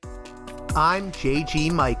I'm J.G.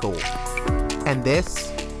 Michael, and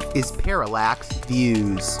this is Parallax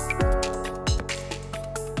Views.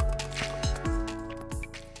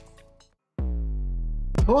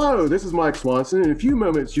 Hello, this is Mike Swanson. In a few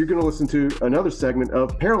moments, you're going to listen to another segment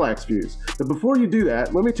of Parallax Views. But before you do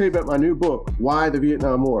that, let me tell you about my new book, Why the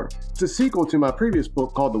Vietnam War. It's a sequel to my previous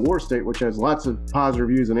book called The War State, which has lots of positive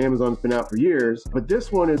reviews and Amazon's been out for years. But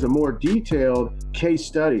this one is a more detailed case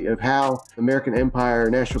study of how American empire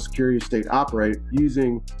and national security state operate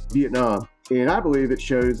using Vietnam. And I believe it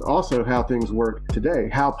shows also how things work today,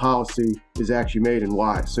 how policy is actually made and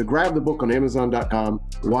why. So grab the book on Amazon.com,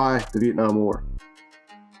 Why the Vietnam War.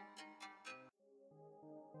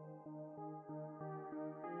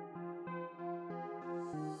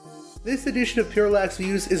 This edition of Parallax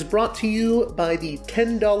Views is brought to you by the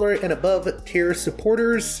 $10 and above tier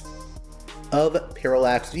supporters of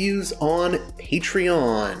Parallax Views on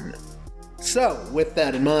Patreon. So, with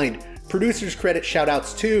that in mind, producers credit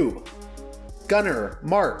shoutouts to Gunnar,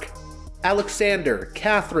 Mark, Alexander,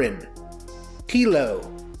 Catherine, Tilo,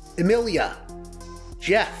 Emilia,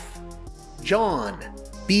 Jeff, John,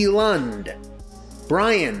 B. Lund,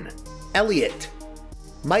 Brian, Elliot,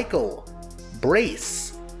 Michael, Brace,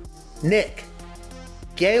 Nick,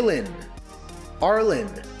 Galen, Arlen,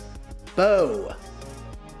 Bo,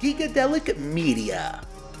 Geekadelic Media,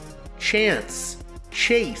 Chance,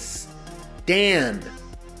 Chase, Dan,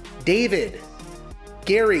 David,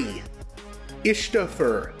 Gary,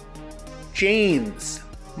 Ishtofer, James,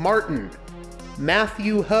 Martin,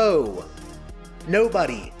 Matthew Ho,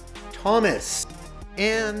 Nobody, Thomas,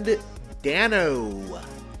 and Dano.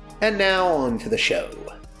 And now on to the show.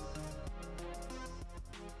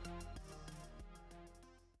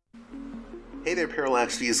 Hey there,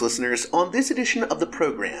 Parallax Views listeners. On this edition of the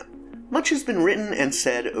program, much has been written and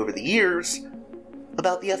said over the years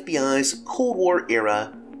about the FBI's Cold War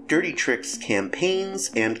era dirty tricks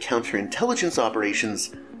campaigns and counterintelligence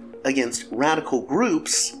operations against radical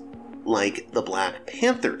groups like the Black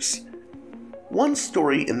Panthers. One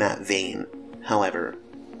story in that vein, however,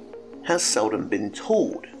 has seldom been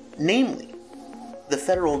told, namely, the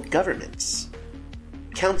federal government's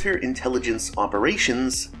counterintelligence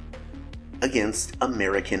operations against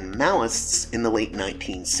American Maoists in the late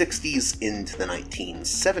 1960s into the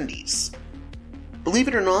 1970s. Believe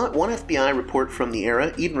it or not, one FBI report from the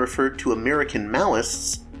era even referred to American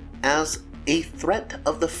Maoists as a threat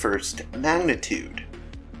of the first magnitude.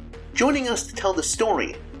 Joining us to tell the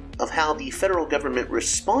story of how the federal government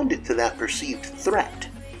responded to that perceived threat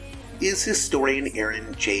is historian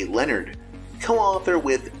Aaron J. Leonard, co-author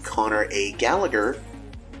with Conor A. Gallagher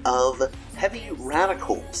of Heavy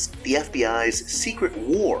Radicals, the FBI's Secret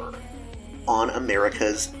War on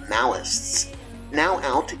America's Maoists, now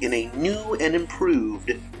out in a new and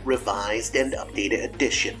improved, revised and updated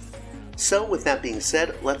edition. So with that being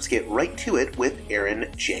said, let's get right to it with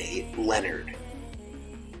Aaron J. Leonard.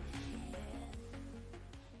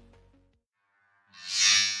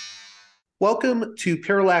 Welcome to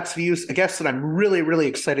Parallax Views, a guest that I'm really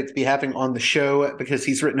excited to be having on the show because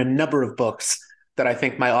he's written a number of books that I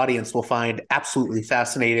think my audience will find absolutely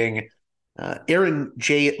fascinating. Aaron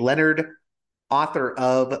J. Leonard, author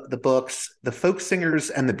of the books The Folk Singers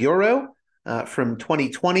and the Bureau from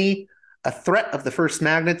 2020, A Threat of the First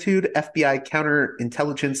Magnitude, FBI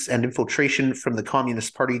Counterintelligence and Infiltration from the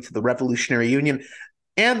Communist Party to the Revolutionary Union,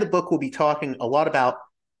 and the book we'll be talking a lot about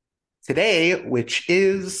today, which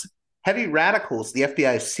is Heavy Radicals, the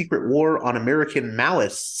FBI's Secret War on American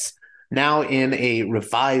Maoists, now in a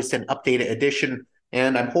revised and updated edition.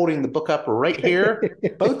 And I'm holding the book up right here.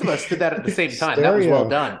 Both of us did that at the same time. Stereo. That was well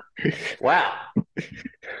done. Wow.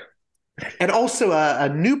 And also a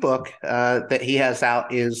new book that he has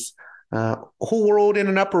out is Whole World in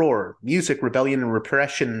an Uproar, Music, Rebellion, and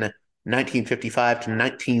Repression, 1955 to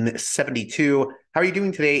 1972. How are you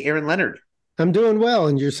doing today, Aaron Leonard? I'm doing well.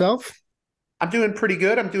 And yourself? I'm doing pretty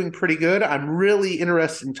good. I'm really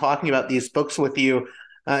interested in talking about these books with you.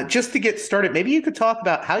 Just to get started, maybe you could talk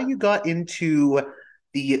about how you got into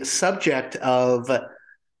the subject of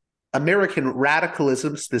American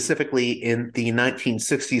radicalism, specifically in the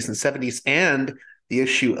 1960s and 70s, and the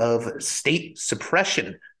issue of state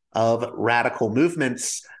suppression of radical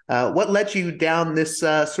movements. What led you down this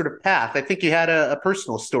sort of path? I think you had a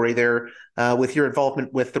personal story there with your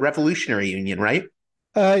involvement with the Revolutionary Union, right?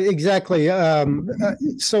 Exactly.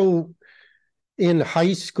 So in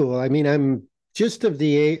high school, I'm just of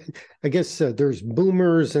the, I guess there's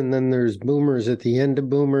boomers and then there's boomers at the end of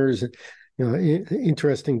boomers.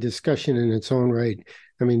 Interesting discussion in its own right.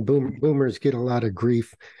 Boomers get a lot of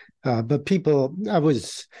grief, but I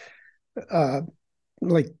was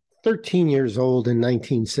like 13 years old in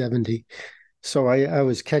 1970. So I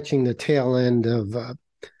was catching the tail end of the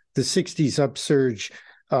 60s upsurge.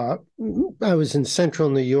 I was in central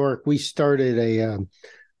New York. We started a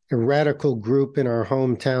radical group in our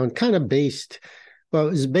hometown, kind of based, well,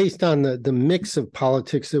 it was based on the mix of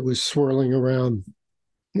politics that was swirling around.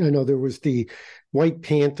 You know, there was the White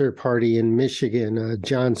Panther Party in Michigan,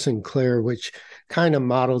 John Sinclair, which kind of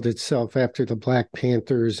modeled itself after the Black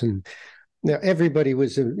Panthers. And everybody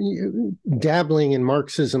was dabbling in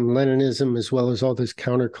Marxism, Leninism, as well as all this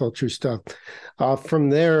counterculture stuff. From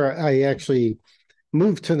there, I actually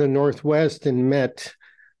moved to the Northwest and met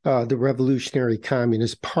the Revolutionary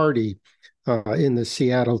Communist Party in the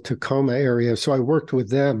Seattle-Tacoma area. So I worked with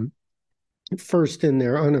them first in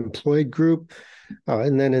their unemployed group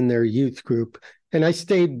and then in their youth group. And I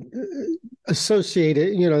stayed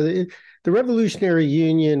associated. You know, the Revolutionary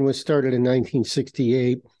Union was started in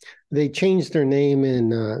 1968. They changed their name in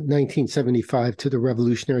 1975 to the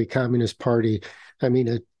Revolutionary Communist Party. I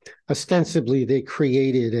mean, ostensibly, they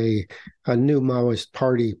created a new Maoist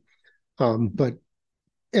party. But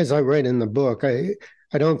as I write in the book,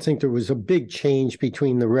 I don't think there was a big change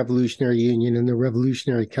between the Revolutionary Union and the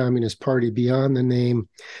Revolutionary Communist Party beyond the name.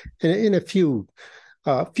 And a few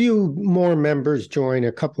more members joined,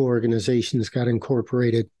 a couple organizations got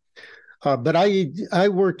incorporated. But I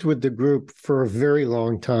worked with the group for a very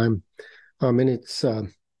long time. And it's, I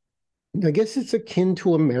guess it's akin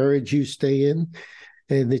to a marriage you stay in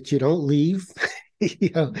and that you don't leave.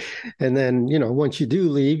 You know, and then, you know, once you do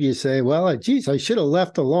leave, you say, well, geez, I should have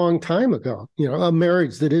left a long time ago, you know, a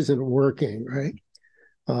marriage that isn't working, right?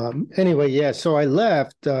 Anyway, yeah, so I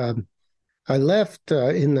left in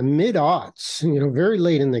the mid-aughts, you know, very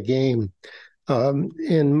late in the game.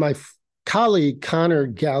 And my colleague, Conor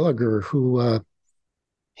Gallagher, who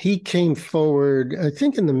he came forward, I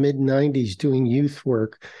think in the mid-90s doing youth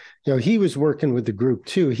work. You know, he was working with the group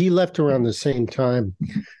too. He left around the same time.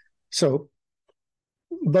 So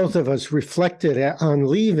both of us reflected on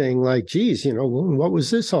leaving like, geez, you know, what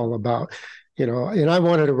was this all about? You know, and I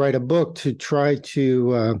wanted to write a book to try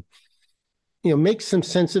to, you know, make some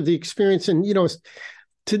sense of the experience and, you know,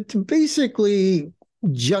 to basically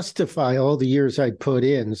justify all the years I'd put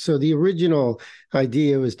in. So the original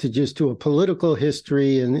idea was to just do a political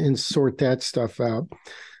history and sort that stuff out.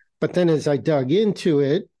 But then as I dug into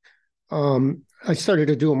it, I started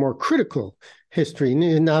to do a more critical history,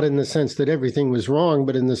 not in the sense that everything was wrong,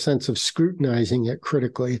 but in the sense of scrutinizing it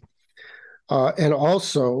critically. And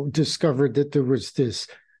also discovered that there was this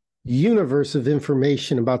universe of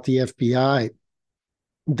information about the FBI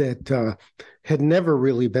that had never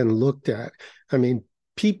really been looked at. I mean,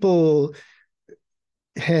 people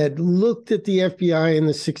had looked at the FBI in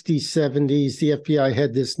the 60s, 70s. The FBI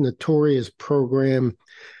had this notorious program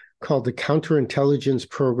called the counterintelligence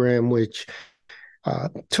program, which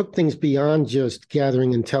took things beyond just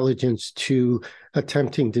gathering intelligence to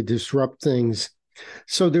attempting to disrupt things.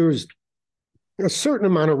 So there was a certain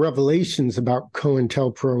amount of revelations about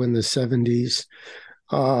COINTELPRO in the 70s,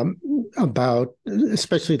 about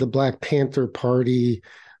especially the Black Panther Party,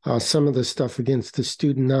 some of the stuff against the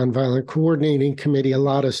Student Nonviolent Coordinating Committee, a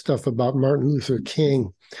lot of stuff about Martin Luther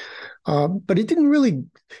King. But it didn't really,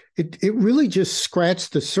 it really just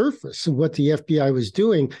scratched the surface of what the FBI was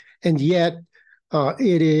doing. And yet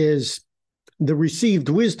it is, the received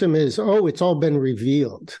wisdom is, oh, it's all been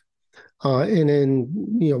revealed. And then,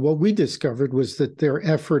 you know, what we discovered was that their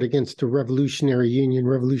effort against the Revolutionary Union,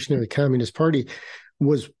 Revolutionary Communist Party,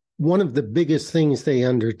 was one of the biggest things they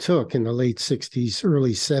undertook in the late 60s,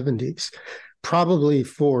 early 70s, probably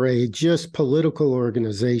for a just political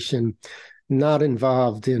organization not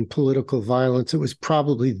involved in political violence. It was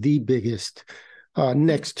probably the biggest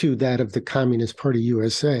next to that of the Communist Party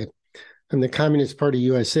USA. And the Communist Party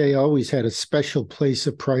USA always had a special place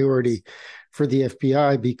of priority for the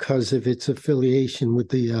FBI because of its affiliation with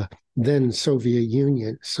the then Soviet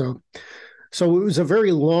Union. So it was a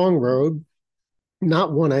very long road,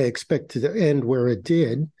 not one I expected to end where it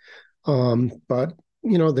did. But,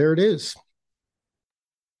 you know, there it is.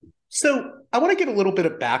 So I want to get a little bit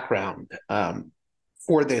of background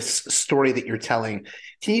for this story that you're telling.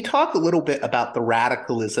 Can you talk a little bit about the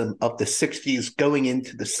radicalism of the 60s going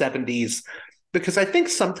into the 70s? Because I think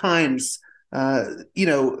sometimes, you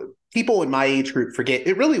know, people in my age group forget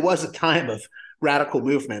it really was a time of radical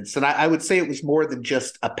movements. And I would say it was more than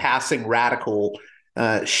just a passing radical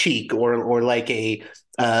chic or like a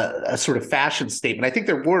sort of fashion statement. I think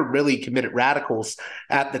there were really committed radicals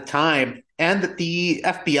at the time, and that the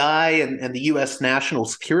FBI and the U.S. national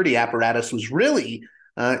security apparatus was really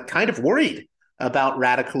kind of worried about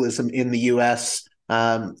radicalism in the U.S.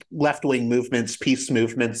 left-wing movements, peace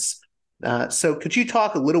movements. So could you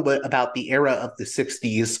talk a little bit about the era of the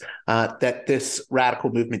 60s that this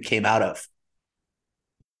radical movement came out of?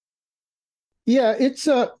 Yeah, it's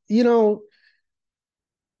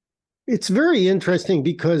it's very interesting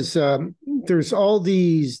because there's all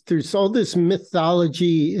this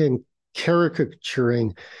mythology and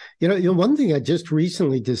caricaturing. One thing I just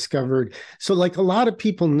recently discovered. So, like, a lot of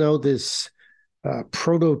people know this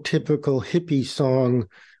prototypical hippie song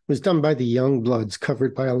was done by the Youngbloods,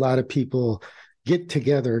 covered by a lot of people. Get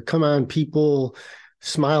together, come on, people,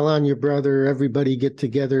 smile on your brother. Everybody get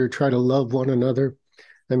together, try to love one another.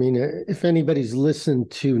 I mean, if anybody's listened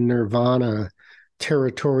to Nirvana,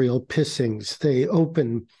 Territorial Pissings, they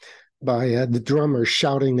open by the drummer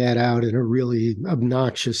shouting that out in a really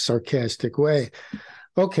obnoxious, sarcastic way.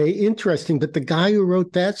 Okay, interesting. But the guy who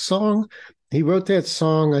wrote that song, he wrote that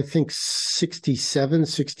song, I think, 67,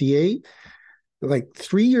 68. Like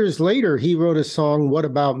 3 years later, he wrote a song, What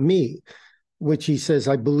About Me? Which he says,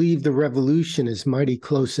 I believe the revolution is mighty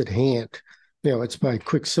close at hand. It's by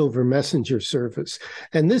Quicksilver Messenger Service.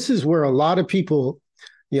 And this is where a lot of people,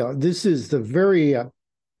 this is the very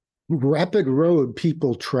rapid road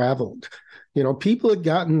people traveled. People had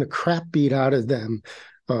gotten the crap beat out of them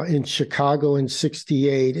in Chicago in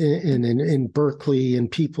 68, in Berkeley, in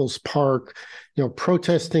People's Park,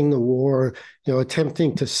 protesting the war,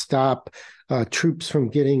 attempting to stop troops from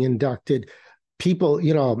getting inducted. People,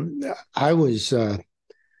 I was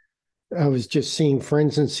just seeing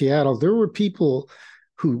friends in Seattle. There were people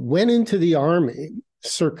who went into the army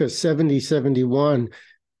circa 70, 71,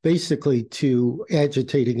 basically to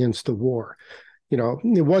agitate against the war.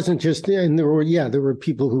 It wasn't just, and there were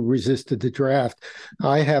people who resisted the draft.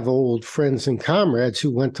 I have old friends and comrades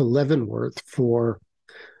who went to Leavenworth for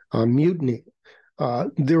mutiny.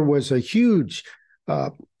 There was a huge,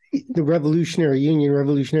 the Revolutionary Union,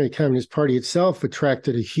 Revolutionary Communist Party itself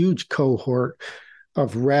attracted a huge cohort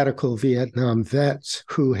of radical Vietnam vets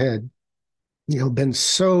who had, been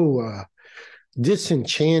so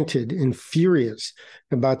disenchanted and furious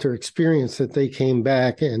about their experience that they came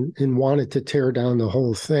back and wanted to tear down the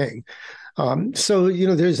whole thing. So,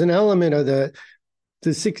 there's an element of the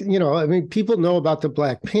six, people know about the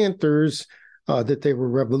Black Panthers, that they were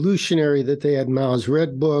revolutionary, that they had Mao's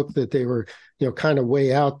Red Book, that they were, kind of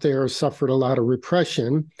way out there, suffered a lot of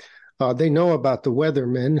repression. They know about the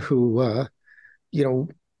Weathermen who,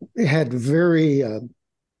 had very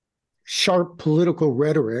sharp political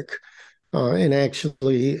rhetoric and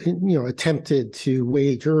actually, attempted to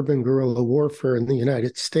wage urban guerrilla warfare in the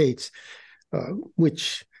United States,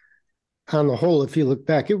 which, on the whole, if you look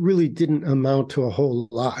back, it really didn't amount to a whole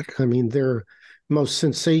lot. I mean, their most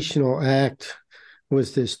sensational act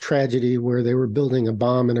was this tragedy where they were building a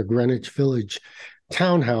bomb in a Greenwich Village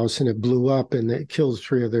townhouse and it blew up and it killed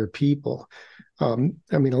 3 of their people. A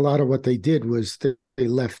lot of what they did was that they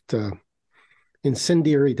left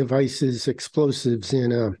incendiary devices, explosives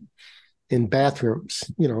in bathrooms,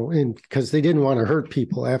 and because they didn't want to hurt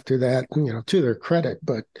people after that, to their credit.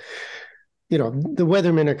 But, the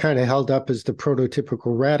Weathermen are kind of held up as the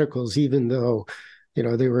prototypical radicals, even though,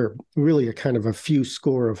 they were really a kind of a few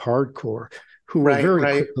score of hardcore who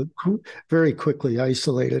were very quickly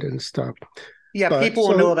isolated and stuff. Yeah, but people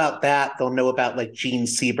will know about that. They'll know about like Gene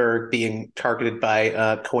Seberg being targeted by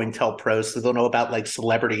COINTELPRO. So they'll know about like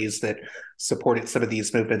celebrities that supported some of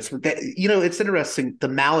these movements. It's interesting. The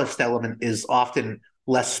Maoist element is often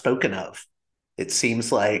less spoken of, it seems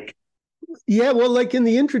like. Yeah, well, like in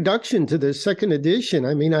the introduction to the second edition,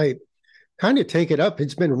 I kind of take it up.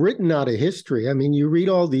 It's been written out of history. You read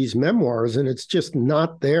all these memoirs and it's just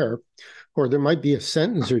not there. Or there might be a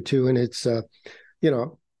sentence or two and it's,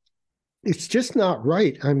 it's just not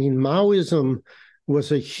right. Maoism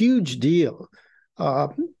was a huge deal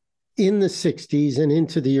in the 60s and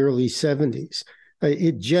into the early 70s.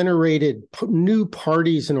 It generated new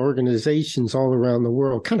parties and organizations all around the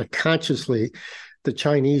world. Kind of consciously, the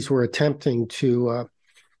Chinese were attempting to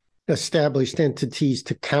establish entities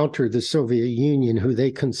to counter the Soviet Union, who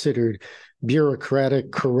they considered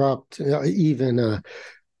bureaucratic, corrupt, even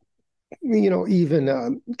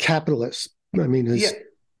capitalist. I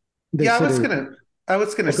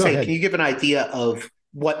was gonna say, ahead. Can you give an idea of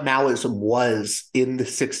what Maoism was in the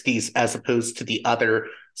 60s as opposed to the other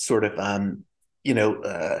sort of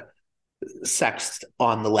sects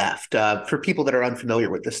on the left, for people that are unfamiliar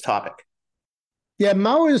with this topic? Yeah,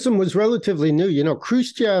 Maoism was relatively new.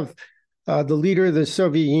 Khrushchev, the leader of the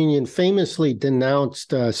Soviet Union, famously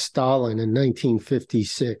denounced Stalin in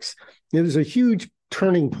 1956. It was a huge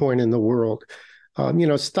turning point in the world.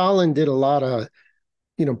 Stalin did a lot of,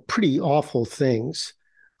 pretty awful things,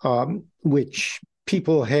 which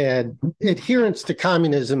people had adherents to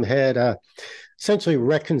communism had essentially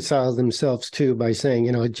reconciled themselves to by saying,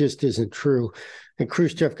 it just isn't true. And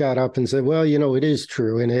Khrushchev got up and said, well, it is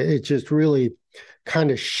true. And it just really kind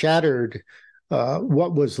of shattered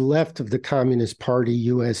what was left of the Communist Party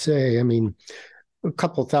USA. I mean, a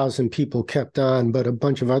couple thousand people kept on, but a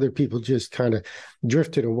bunch of other people just kind of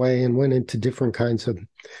drifted away and went into different kinds of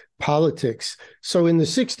politics. So in the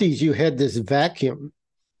 60s, you had this vacuum.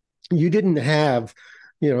 You didn't have,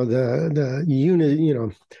 the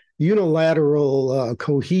unilateral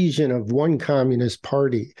cohesion of one communist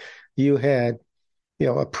party. You had,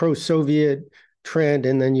 a pro-Soviet trend,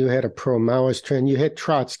 and then you had a pro-Maoist trend. You had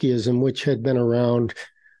Trotskyism, which had been around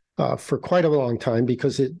for quite a long time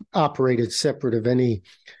because it operated separate of any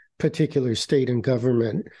particular state and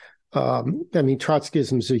government.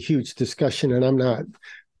 Trotskyism is a huge discussion, and I'm not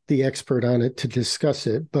the expert on it to discuss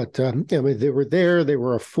it, but they were there. They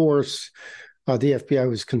were a force. The FBI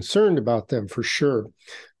was concerned about them for sure.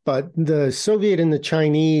 But the Soviet and the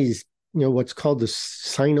Chinese, what's called the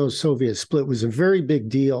Sino-Soviet split was a very big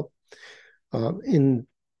deal from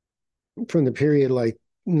the period like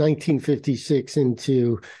 1956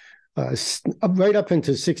 into right up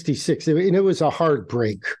into 66. And it was a hard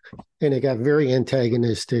break, and it got very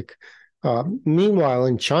antagonistic. Meanwhile,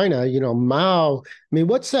 in China, Mao,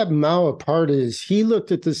 what's that Mao apart is he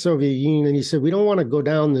looked at the Soviet Union and he said, we don't want to go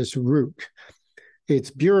down this route.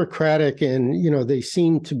 It's bureaucratic, and, they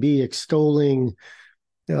seem to be extolling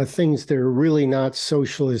things that are really not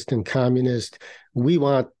socialist and communist. We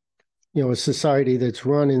want, a society that's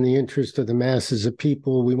run in the interest of the masses of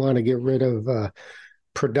people. We want to get rid of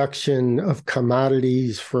production of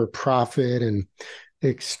commodities for profit and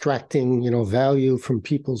extracting, value from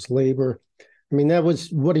people's labor. That was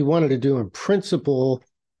what he wanted to do in principle.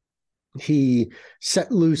 He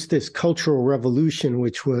set loose this cultural revolution,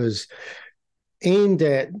 which was aimed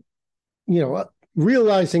at,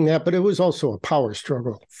 realizing that, but it was also a power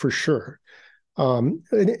struggle for sure. And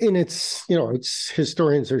it's, it's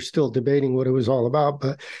historians are still debating what it was all about,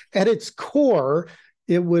 but at its core,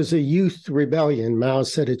 it was a youth rebellion. Mao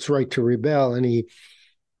said it's right to rebel, and he,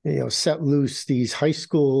 set loose these high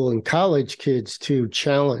school and college kids to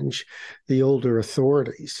challenge the older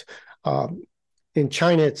authorities. In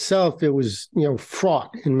China itself, it was,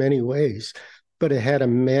 fraught in many ways, but it had a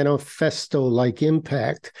manifesto-like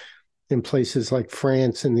impact in places like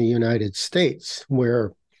France and the United States,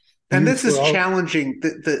 where... And this is challenging,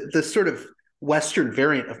 the sort of Western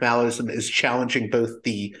variant of Maoism is challenging both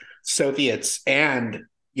the Soviets and,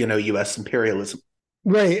 U.S. imperialism.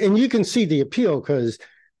 Right, and you can see the appeal because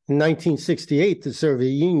in 1968, the Soviet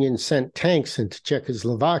Union sent tanks into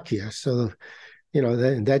Czechoslovakia. So,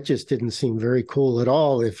 that just didn't seem very cool at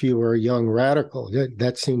all if you were a young radical.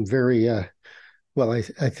 That seemed very... I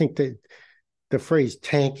think that the phrase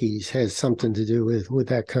tankies has something to do with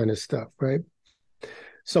that kind of stuff, right?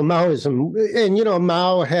 So Maoism, and,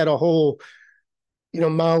 Mao had a whole,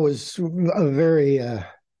 Mao was a very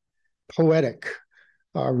poetic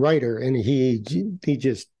writer, and he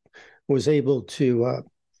just was able to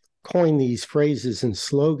coin these phrases and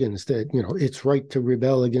slogans that, it's right to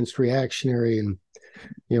rebel against reactionary, and,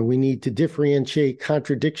 we need to differentiate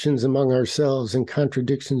contradictions among ourselves and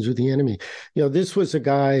contradictions with the enemy. This was a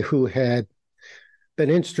guy who had been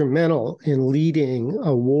instrumental in leading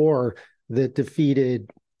a war that defeated,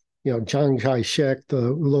 Chiang Kai-shek, the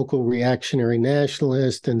local reactionary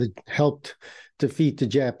nationalist, and that helped defeat the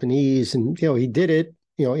Japanese. And, he did it,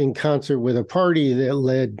 in concert with a party that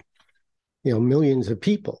led, millions of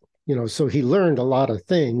people, so he learned a lot of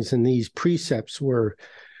things, and these precepts were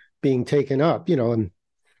being taken up, and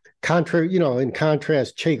in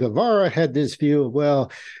contrast, Che Guevara had this view of,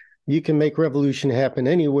 well, you can make revolution happen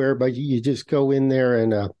anywhere, but you just go in there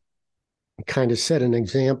and kind of set an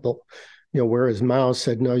example, whereas Mao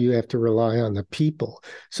said, no, you have to rely on the people.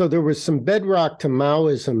 So there was some bedrock to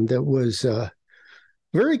Maoism that was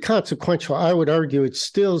very consequential. I would argue it's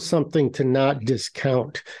still something to not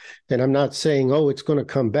discount. And I'm not saying, oh, it's going to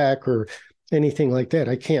come back or anything like that.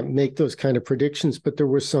 I can't make those kind of predictions, but there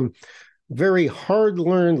were some very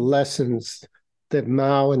hard-learned lessons that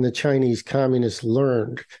Mao and the Chinese communists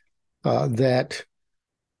learned that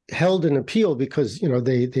held an appeal because,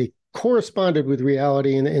 they corresponded with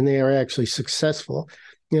reality and they are actually successful.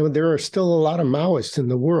 There are still a lot of Maoists in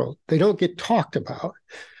the world. They don't get talked about,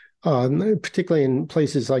 particularly in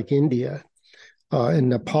places like India and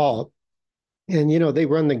Nepal. And, they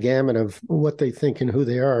run the gamut of what they think and who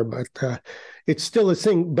they are, but it's still a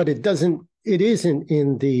thing, but it isn't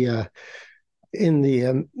in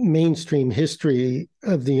the mainstream history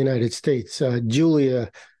of the United States. Julia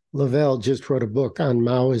Lavelle just wrote a book on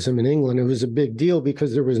Maoism in England. It was a big deal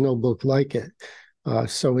because there was no book like it.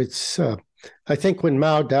 So it's, I think when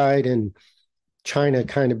Mao died and China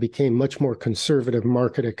kind of became much more conservative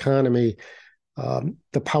market economy,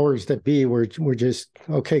 the powers that be were just,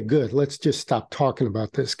 okay, good. Let's just stop talking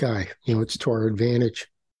about this guy. It's to our advantage.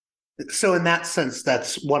 So in that sense,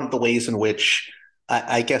 that's one of the ways in which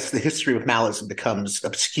I guess the history of Maoism becomes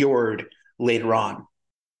obscured later on.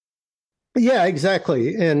 Yeah,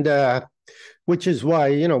 exactly. And which is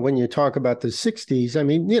why, when you talk about the 60s, I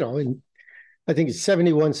mean, I think it's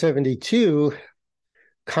 71, 72,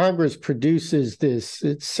 Congress produces this,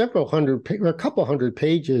 it's several hundred, or a couple hundred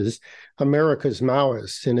pages, America's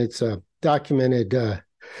Maoists, and it's a documented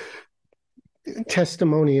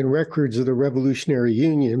testimony and records of the Revolutionary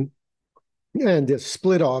Union and the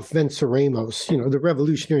split off Venceremos. The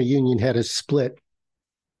Revolutionary Union had a split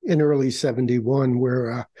in early 71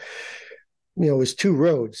 where, it was two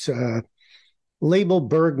roads. Label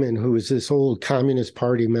Bergman, who was this old Communist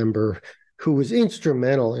Party member who was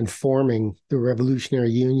instrumental in forming the Revolutionary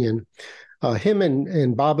Union, him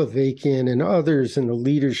and Bob Avakian and others in the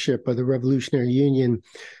leadership of the Revolutionary Union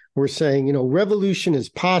were saying, revolution is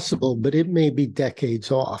possible, but it may be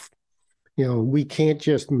decades off. We can't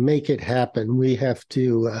just make it happen. We have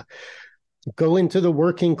to go into the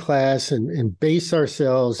working class and base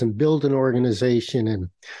ourselves and build an organization and,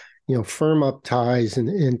 firm up ties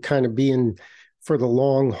and kind of be in for the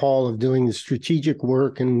long haul of doing the strategic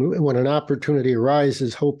work. And when an opportunity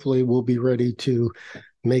arises, hopefully we'll be ready to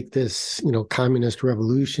make this, communist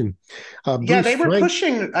revolution. They were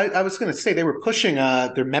pushing, I was going to say, they were pushing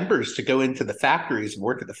their members to go into the factories and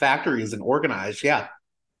work at the factories and organize. Yeah.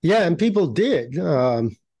 Yeah. And people did.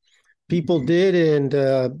 And, the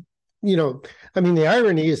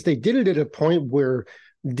irony is they did it at a point where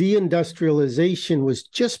deindustrialization was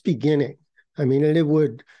just beginning. I mean, and it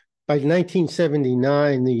would, by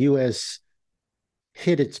 1979, the U.S.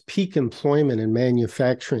 hit its peak employment in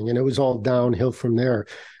manufacturing, and it was all downhill from there.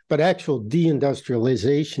 But actual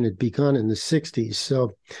deindustrialization had begun in the 60s.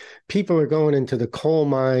 So people are going into the coal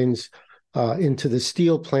mines, into the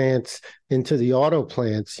steel plants, into the auto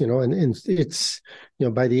plants, and it's,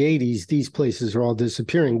 by the 80s, these places are all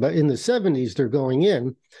disappearing. But in the 70s, they're going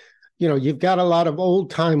in. You've got a lot of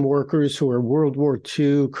old-time workers who are World War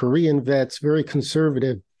II, Korean vets, very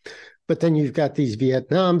conservative. But then you've got these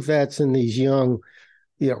Vietnam vets and these young,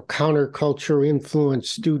 counterculture influence,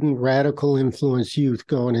 student radical influence youth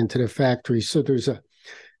going into the factory. So there's an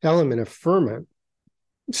element of ferment.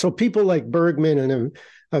 So people like Bergman and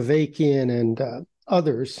Avakian and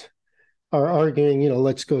others are arguing,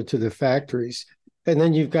 let's go to the factories. And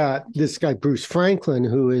then you've got this guy, Bruce Franklin,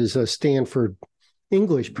 who is a Stanford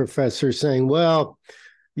English professor, saying, well,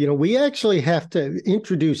 we actually have to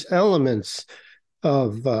introduce elements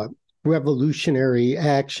of revolutionary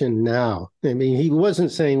action now. I mean, he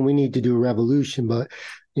wasn't saying we need to do a revolution, but,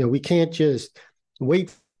 we can't just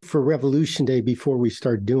wait for Revolution Day before we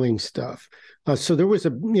start doing stuff. So there was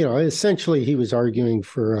essentially he was arguing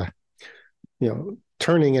for,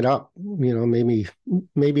 turning it up, maybe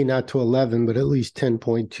not to 11, but at least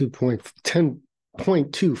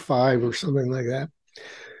 10.25 or something like that.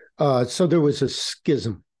 So there was a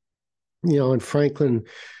schism, and Franklin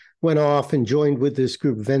went off and joined with this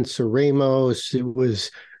group, Venceremos. It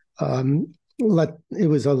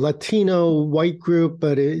was a Latino white group,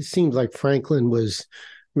 but it seems like Franklin was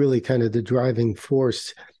really kind of the driving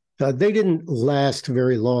force. They didn't last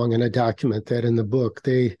very long, and I document that in the book.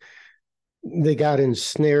 They got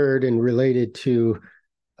ensnared and related to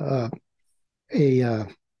a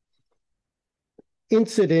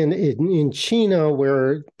incident in China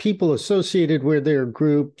where people associated with their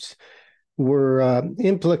groups were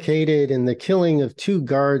implicated in the killing of two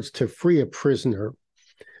guards to free a prisoner.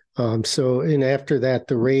 And after that,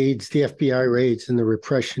 the FBI raids and the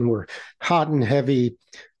repression were hot and heavy.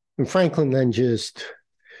 And Franklin just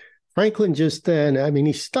then, I mean,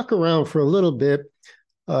 he stuck around for a little bit.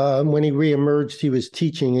 When he reemerged, he was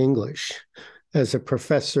teaching English as a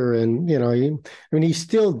professor. And, he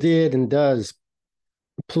still did and does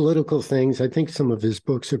political things. I think some of his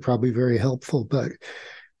books are probably very helpful, but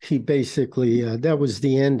he basically, that was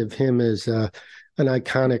the end of him as an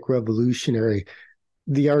iconic revolutionary.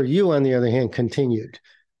 The RU, on the other hand, continued.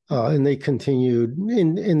 And they continued,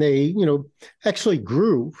 and they, actually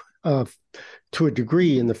grew to a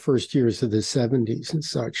degree in the first years of the 70s and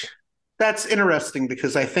such. That's interesting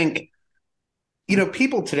because I think,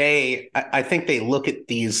 people today, I think they look at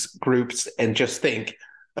these groups and just think,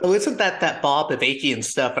 oh, isn't that Bob Avakian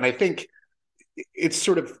stuff? And I think it's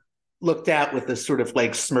sort of looked at with this sort of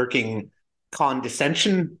like smirking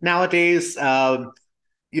condescension nowadays.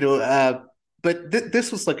 But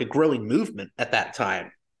this was like a growing movement at that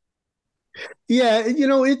time. Yeah,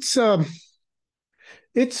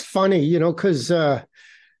 it's funny, because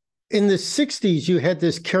in the 60s, you had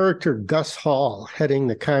this character, Gus Hall, heading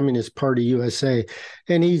the Communist Party USA,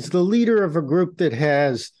 and he's the leader of a group that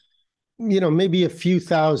has, maybe a few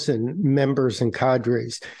thousand members and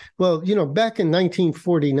cadres. Well, back in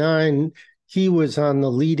 1949, he was on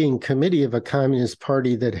the leading committee of a Communist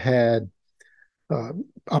Party that had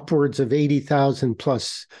upwards of 80,000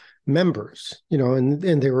 plus members, and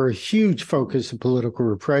they were a huge focus of political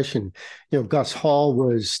repression. Gus Hall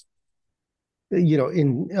was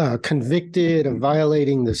convicted of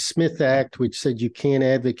violating the Smith Act, which said you can't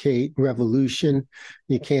advocate revolution,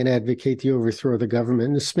 you can't advocate the overthrow of the government.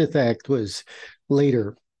 And the Smith Act was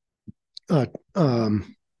later,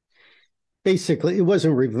 basically, it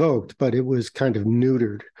wasn't revoked, but it was kind of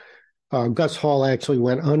neutered. Gus Hall actually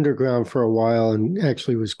went underground for a while and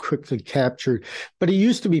actually was quickly captured. But he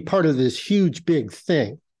used to be part of this huge, big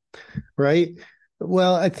thing, right?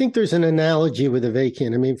 Well, I think there's an analogy with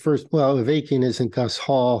Avakian. I mean, Avakian isn't Gus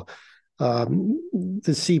Hall. The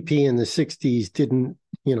CP in the 60s didn't,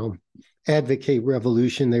 advocate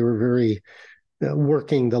revolution. They were very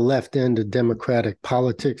working the left end of democratic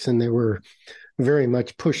politics, and they were very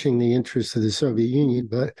much pushing the interests of the Soviet Union.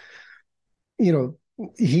 But,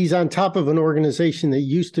 he's on top of an organization that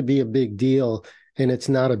used to be a big deal, and it's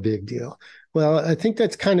not a big deal. Well, I think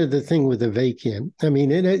that's kind of the thing with Avakian. I mean,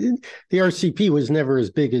 the RCP was never as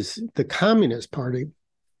big as the Communist Party,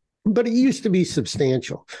 but it used to be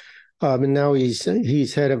substantial. And now he's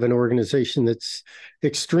head of an organization that's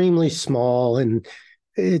extremely small, and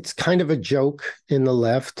it's kind of a joke in the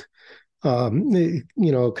left,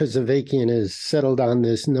 because Avakian has settled on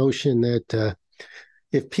this notion that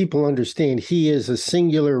if people understand he is a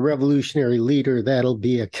singular revolutionary leader, that'll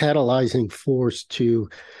be a catalyzing force to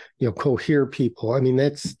cohere people. I mean,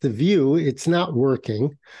 that's the view. It's not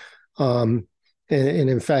working. And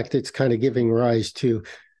in fact, it's kind of giving rise to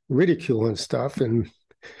ridicule and stuff. And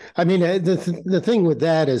I mean, the thing with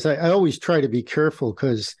that is I always try to be careful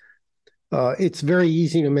because it's very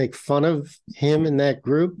easy to make fun of him in that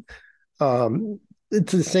group. At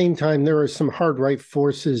the same time, there are some hard right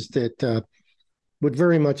forces that would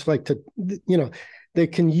very much like to, they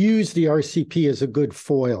can use the RCP as a good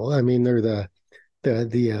foil. I mean, they're the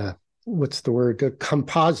what's the word? The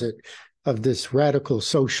composite of this radical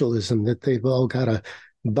socialism that they've all got to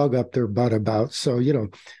bug up their butt about. So,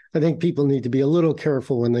 I think people need to be a little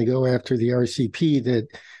careful when they go after the RCP that,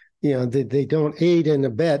 that they don't aid and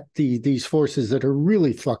abet these forces that are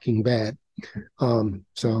really fucking bad.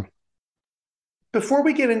 So. Before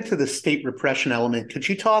we get into the state repression element, could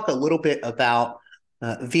you talk a little bit about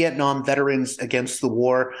Vietnam veterans against the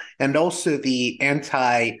war and also the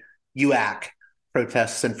anti-UAC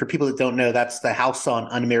protests? And for people that don't know, that's the House on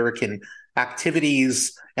Un-American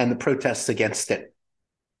Activities and the protests against it.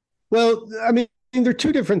 Well, I mean, they're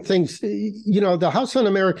two different things. The House on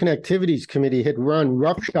American Activities Committee had run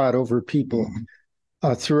roughshod over people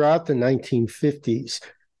throughout the 1950s.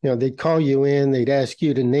 They'd call you in, they'd ask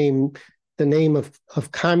you to name the name of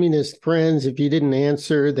communist friends. If you didn't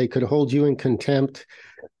answer, they could hold you in contempt.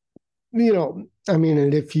 And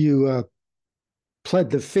if you pled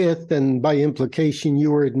the fifth, then by implication, you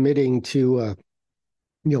were admitting to,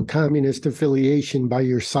 communist affiliation by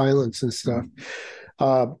your silence and stuff.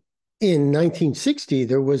 In 1960,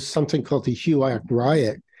 there was something called the HUAC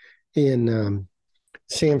riot in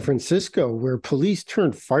San Francisco, where police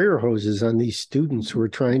turned fire hoses on these students who were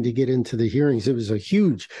trying to get into the hearings. It was a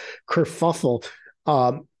huge kerfuffle.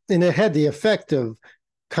 And it had the effect of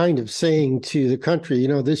kind of saying to the country,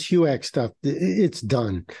 this HUAC stuff, it's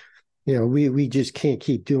done. We just can't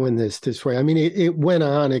keep doing this way. I mean, it went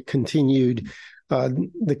on, it continued.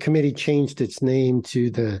 The committee changed its name to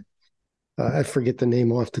the, I forget the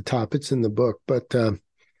name off the top, it's in the book, but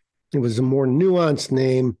it was a more nuanced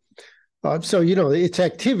name. So, its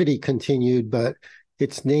activity continued, but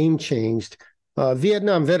its name changed.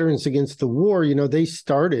 Vietnam Veterans Against the War, they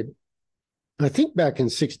started, I think, back in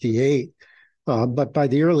 1968, but by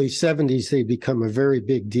the early 1970s, they become a very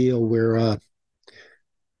big deal where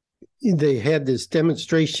they had this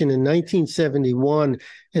demonstration in 1971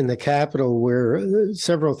 in the Capitol where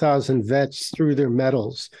several thousand vets threw their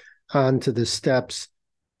medals onto the steps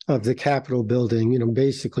of the Capitol building,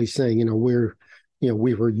 basically saying,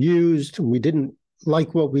 we were used, we didn't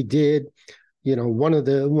like what we did. One of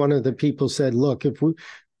the people said, look, if we,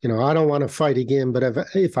 I don't want to fight again, but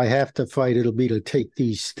if I have to fight, it'll be to take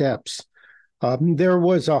these steps. There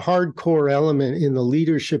was a hardcore element in the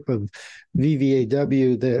leadership of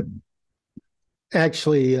VVAW that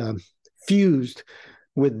actually fused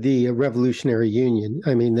with the Revolutionary Union.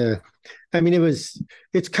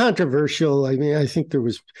 It's controversial. I think there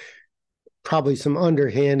was probably some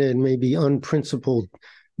underhanded, maybe unprincipled,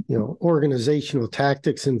 organizational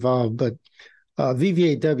tactics involved, but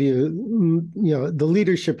VVAW, the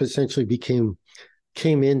leadership essentially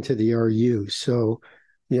came into the RU. So,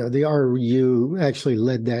 the RU actually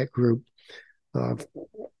led that group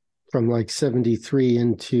from like 73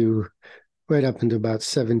 into right up into about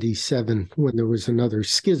 77 when there was another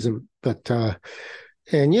schism. But,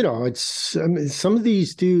 some of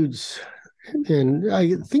these dudes, and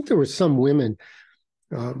I think there were some women,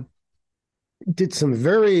 did some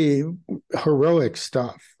very heroic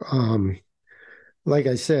stuff. Like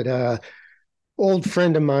I said, old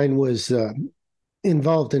friend of mine was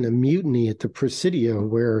involved in a mutiny at the Presidio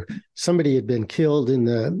where somebody had been killed in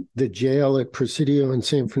the jail at Presidio in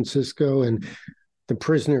San Francisco, and the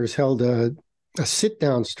prisoners held a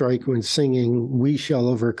sit-down strike when singing "We Shall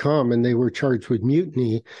Overcome," and they were charged with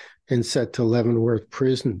mutiny and sent to Leavenworth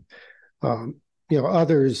Prison.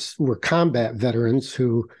 Others were combat veterans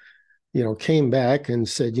who, came back and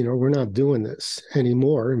said, we're not doing this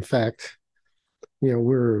anymore. In fact,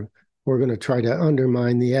 we're going to try to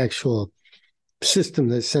undermine the actual system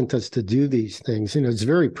that sent us to do these things. It's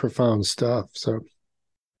very profound stuff.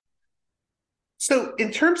 So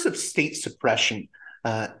in terms of state suppression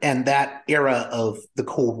and that era of the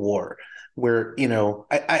Cold War, where,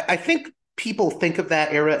 I think people think of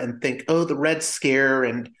that era and think, oh, the Red Scare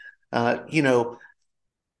and,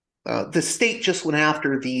 the state just went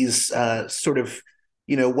after these sort of,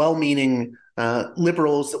 well-meaning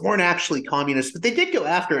liberals that weren't actually communists, but they did go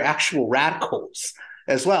after actual radicals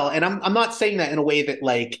as well. And I'm not saying that in a way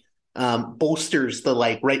that bolsters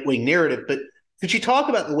the right-wing narrative, but could you talk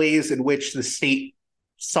about the ways in which the state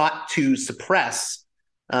sought to suppress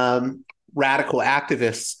radical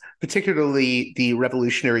activists, particularly the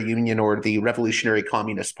Revolutionary Union or the Revolutionary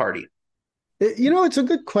Communist Party? It's a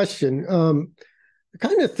good question. I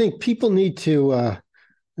kind of think people need to,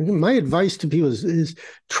 my advice to people is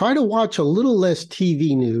try to watch a little less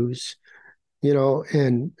TV news,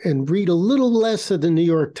 and read a little less of the New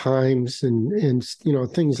York Times and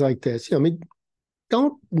things like this.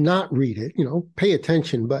 Don't not read it, pay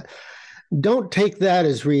attention, but don't take that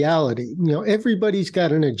as reality. Everybody's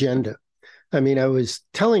got an agenda. I was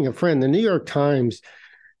telling a friend, the New York Times,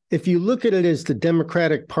 if you look at it as the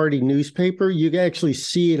Democratic Party newspaper, you actually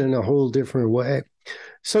see it in a whole different way.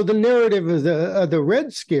 So the narrative of the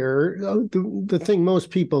Red Scare, the thing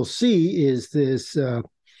most people see is this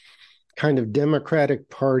kind of Democratic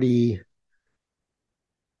Party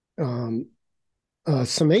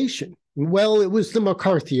summation. Well, it was the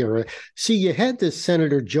McCarthy era. See, you had this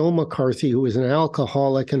Senator Joe McCarthy, who was an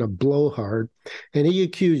alcoholic and a blowhard, and he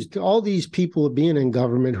accused all these people of being in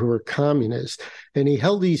government who were communists. And he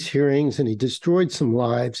held these hearings and he destroyed some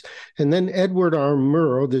lives. And then Edward R.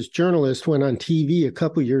 Murrow, this journalist, went on TV a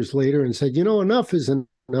couple years later and said, enough is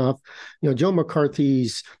enough. Joe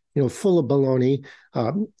McCarthy's full of baloney.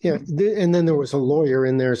 And then there was a lawyer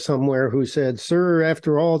in there somewhere who said, sir,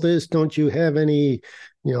 after all this, don't you have any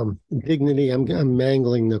dignity? I'm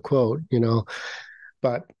mangling the quote,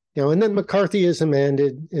 but, and then McCarthyism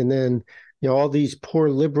ended. And then, all these poor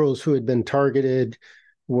liberals who had been targeted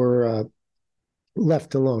were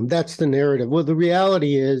left alone. That's the narrative. Well, the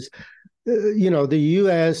reality is, the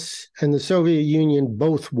U.S. and the Soviet Union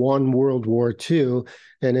both won World War II.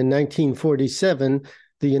 And in 1947,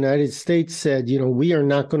 the United States said, we are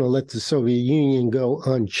not going to let the Soviet Union go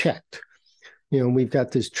unchecked. We've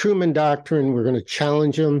got this Truman Doctrine. We're going to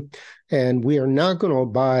challenge them. And we are not going to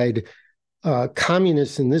abide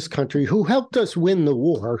communists in this country who helped us win the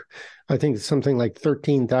war. I think something like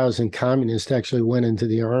 13,000 communists actually went into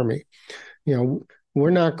the army. We're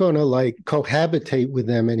not going to cohabitate with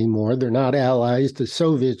them anymore. They're not allies. The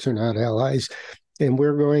Soviets are not allies. And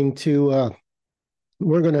we're going to,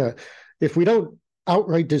 if we don't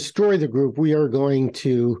outright destroy the group, we are going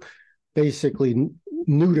to basically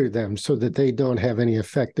neuter them so that they don't have any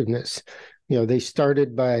effectiveness. They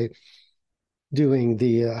started by doing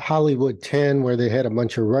the Hollywood 10, where they had a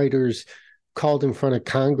bunch of writers called in front of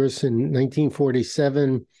Congress in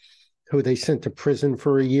 1947, who they sent to prison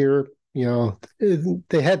for a year.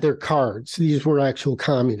 They had their cards. These were actual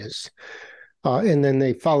communists. And then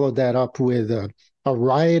they followed that up with a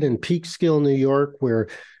riot in Peekskill, New York, where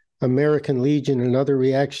American Legion and other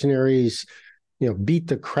reactionaries, beat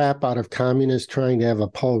the crap out of communists trying to have a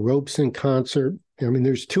Paul Robeson concert.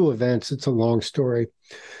 There's two events. It's a long story.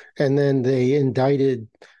 And then they indicted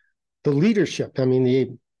the leadership.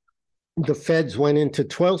 The feds went into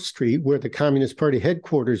 12th Street, where the Communist Party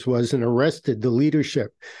headquarters was, and arrested the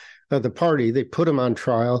leadership. of the party. They put him on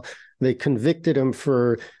trial. They convicted him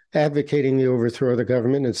for advocating the overthrow of the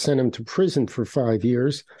government and sent him to prison for 5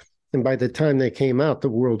 years. And by the time they came out, the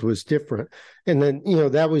world was different. And then,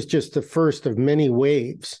 that was just the first of many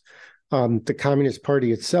waves. The Communist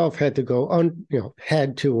Party itself had to go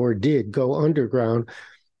did go underground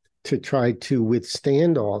to try to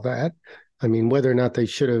withstand all that. I mean, whether or not they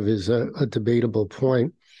should have is a debatable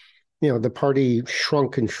point. The party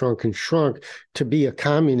shrunk and shrunk and shrunk. To be a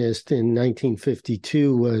communist in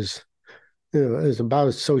 1952 was about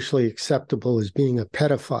as socially acceptable as being a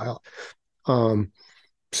pedophile.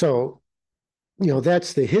 So,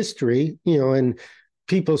 that's the history, and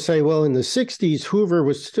people say, well, in the 60s, Hoover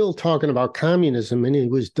was still talking about communism and he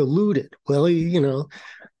was deluded. Well,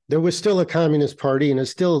 there was still a Communist Party and it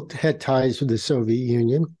still had ties with the Soviet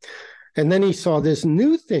Union. And then he saw this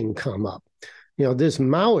new thing come up, this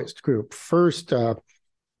Maoist group. First,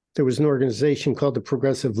 there was an organization called the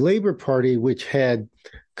Progressive Labor Party, which had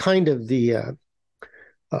kind of the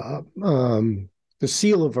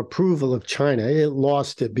seal of approval of China. It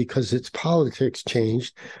lost it because its politics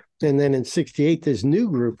changed. And then in 1968, this new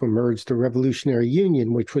group emerged, the Revolutionary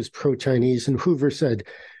Union, which was pro-Chinese. And Hoover said,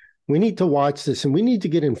 we need to watch this and we need to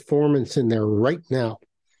get informants in there right now.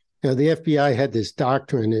 The FBI had this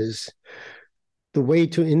doctrine is the way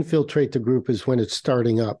to infiltrate the group is when it's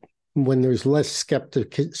starting up, when there's less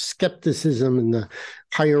skepticism and the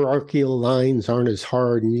hierarchical lines aren't as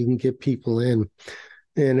hard and you can get people in.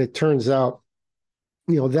 And it turns out,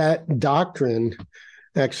 that doctrine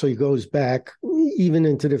actually goes back even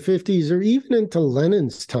into the 50s or even into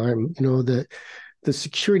Lenin's time. The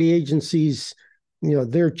security agencies,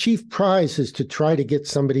 their chief prize is to try to get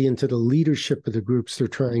somebody into the leadership of the groups they're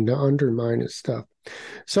trying to undermine and stuff.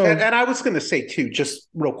 So, and I was going to say too, just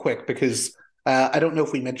real quick, because I don't know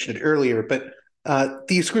if we mentioned it earlier, but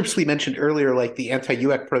these groups we mentioned earlier, like the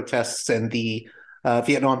anti-UAC protests and the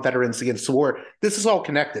Vietnam Veterans Against the War, this is all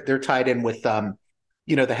connected. They're tied in with,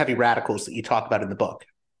 the heavy radicals that you talk about in the book.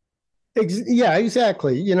 Yeah,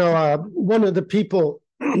 exactly. One of the people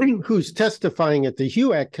who's testifying at the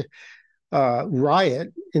HUAC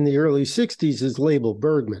riot in the early 60s is Label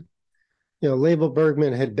Bergman. Label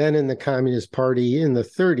Bergman had been in the Communist Party in the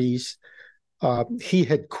 30s. He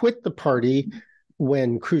had quit the party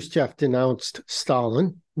when Khrushchev denounced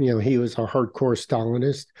Stalin. He was a hardcore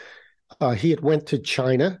Stalinist. He had went to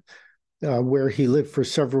China, where he lived for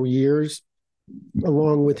several years,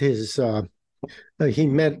 along with his, he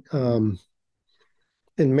met and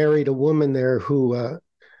married a woman there who,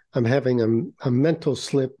 I'm having a mental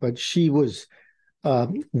slip, but she was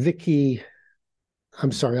Vicky.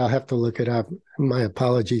 I'm sorry, I'll have to look it up. My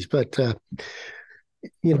apologies. But,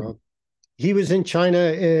 he was in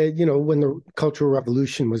China, when the Cultural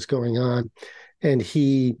Revolution was going on, and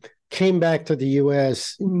he came back to the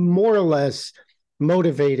U.S. more or less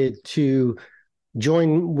motivated to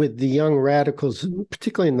join with the young radicals,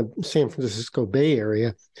 particularly in the San Francisco Bay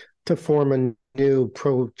Area, to form a new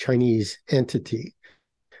pro-Chinese entity.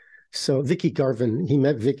 So Vicky Garvin, he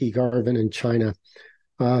met Vicky Garvin in China.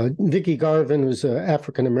 Vicky Garvin was an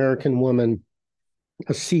African-American woman,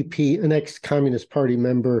 a CP, an ex-Communist Party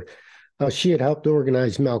member. She had helped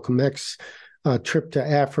organize Malcolm X's trip to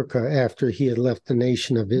Africa after he had left the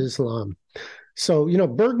Nation of Islam. So,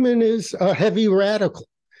 Bergman is a heavy radical.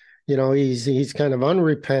 He's kind of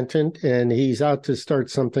unrepentant and he's out to start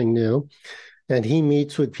something new. And he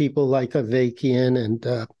meets with people like Avakian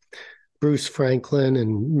and Bruce Franklin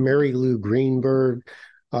and Mary Lou Greenberg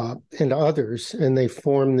and others. And they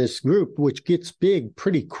form this group, which gets big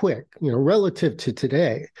pretty quick, relative to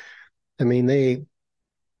today. I mean, they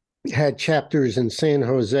had chapters in San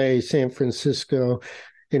Jose, San Francisco,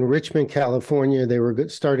 in Richmond, California. They were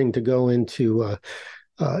starting to go into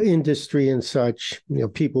industry and such.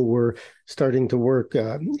 People were starting to work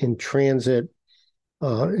in transit,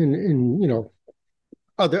 in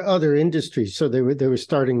other industries. So they were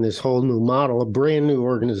starting this whole new model, a brand new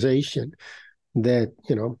organization that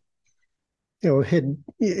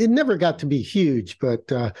it never got to be huge,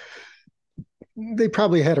 but they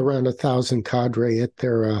probably had around 1,000 cadre at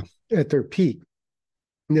their peak,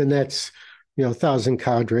 and that's 1,000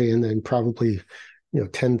 cadre, and then probably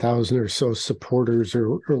 10,000 or so supporters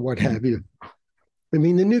or what have you. I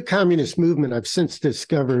mean, the new communist movement I've since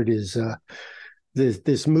discovered is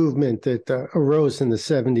this movement that arose in the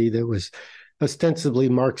 70s that was ostensibly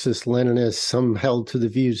Marxist-Leninist. Some held to the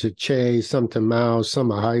views of Che, some to Mao, some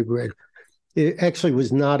a hybrid. It actually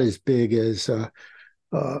was not as big as a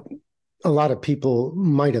lot of people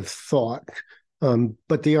might have thought.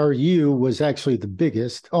 But the RU was actually the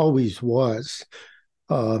biggest, always was.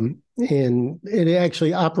 And it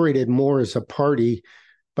actually operated more as a party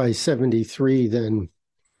by 73 than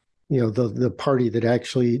the parties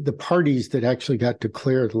that actually got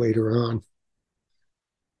declared later on.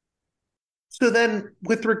 So then,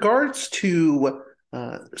 with regards to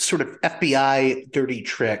sort of FBI dirty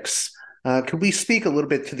tricks, could we speak a little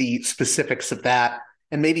bit to the specifics of that,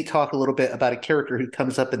 and maybe talk a little bit about a character who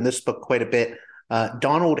comes up in this book quite a bit,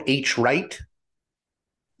 Donald H. Wright?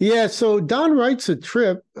 Yeah, so Don Wright's a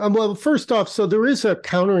trip. Well, first off, so there is a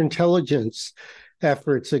counterintelligence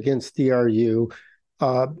efforts against the RU.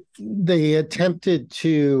 They attempted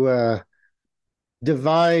to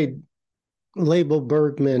divide Label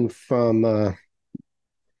Bergman from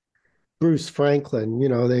Bruce Franklin.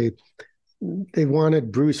 They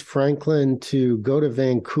wanted Bruce Franklin to go to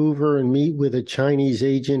Vancouver and meet with a Chinese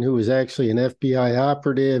agent who was actually an FBI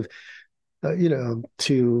operative,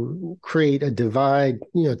 to create a divide,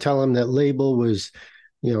 tell him that Label was,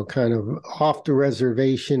 kind of off the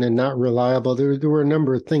reservation and not reliable. There were a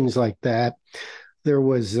number of things like that. There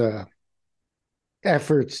was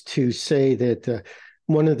efforts to say that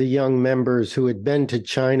one of the young members who had been to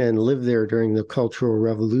China and lived there during the Cultural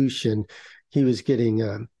Revolution, he was getting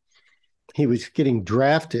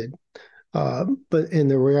drafted, and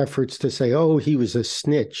there were efforts to say, oh, he was a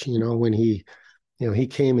snitch, when he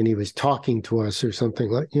came and he was talking to us or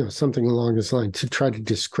something along this line, to try to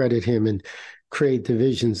discredit him and create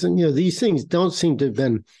divisions. And these things don't seem to have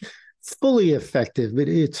been fully effective, but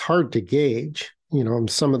it's hard to gauge.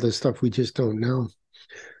 Some of the stuff we just don't know.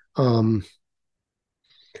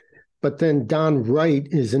 But then Don Wright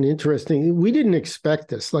is we didn't expect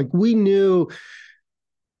this. Like, we knew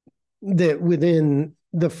that within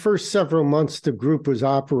the first several months the group was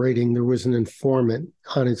operating, there was an informant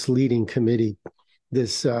on its leading committee,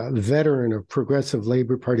 this veteran of Progressive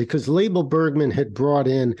Labor Party, because Label Bergman had brought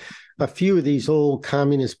in a few of these old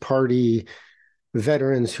Communist Party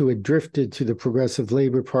veterans who had drifted to the Progressive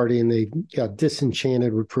Labor Party, and they got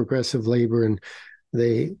disenchanted with Progressive Labor, and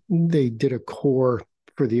they did a core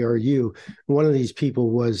for the RU. One of these people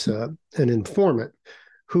was an informant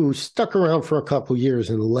who stuck around for a couple years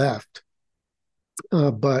and left.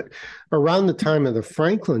 But around the time of the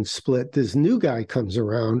Franklin split, this new guy comes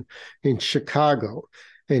around in Chicago,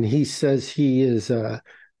 and he says he is a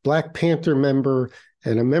Black Panther member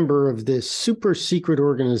and a member of this super secret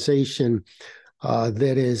organization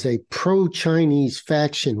that is a pro-Chinese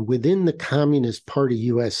faction within the Communist Party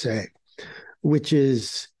USA, which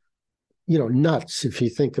is, nuts if you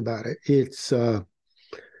think about it. It's,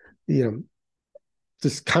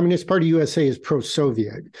 this Communist Party USA is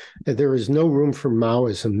pro-Soviet. There is no room for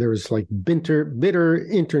Maoism. There is like bitter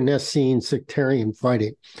internecine sectarian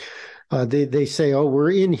fighting. They say, oh,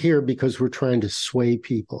 we're in here because we're trying to sway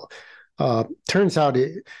people. Turns out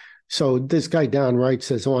so this guy Don Wright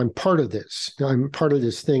says, oh, I'm part of this. I'm part of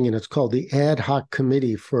this thing, and it's called the Ad Hoc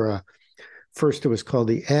Committee first it was called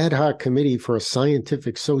the Ad Hoc Committee for a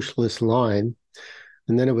Scientific Socialist Line,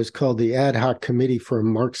 and then it was called the Ad Hoc Committee for a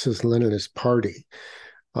Marxist-Leninist Party.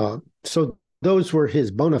 So those were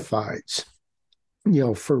his bona fides,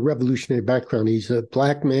 for revolutionary background. He's a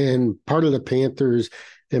Black man, part of the Panthers,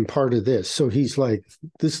 and part of this. So he's like,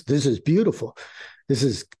 this is beautiful.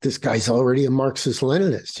 This guy's already a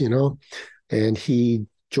Marxist-Leninist, and he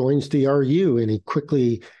joins the RU, and he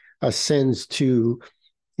quickly ascends to,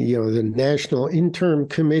 the National Interim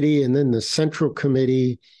Committee and then the Central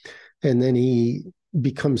Committee, and then he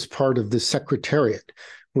becomes part of the Secretariat,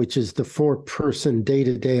 which is the 4-person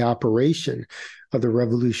day-to-day operation of the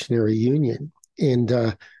Revolutionary Union.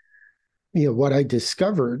 And, what I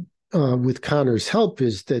discovered with Conor's help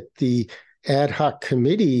is that the Ad Hoc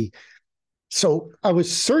Committee, so I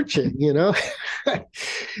was searching, I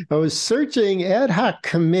was searching Ad Hoc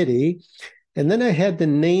Committee, and then I had the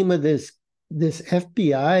name of this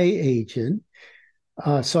FBI agent.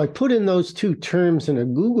 So I put in those two terms in a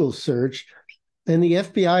Google search, and the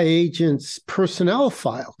FBI agent's personnel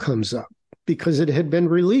file comes up because it had been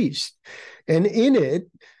released. And in it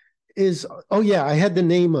is, I had the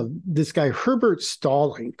name of this guy, Herbert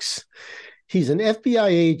Stallings. He's an FBI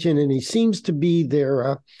agent, and he seems to be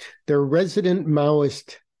their resident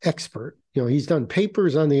Maoist expert. He's done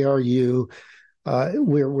papers on the RU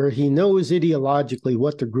where he knows ideologically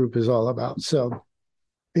what the group is all about. So,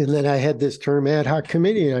 and then I had this term Ad Hoc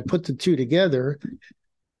Committee, and I put the two together,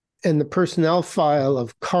 and the personnel file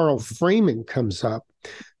of Carl Freeman comes up.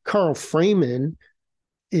 Carl Freeman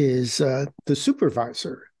is the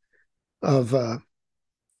supervisor of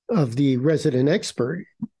the resident expert.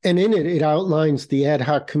 And in it, it outlines the Ad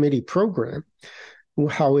Hoc Committee program,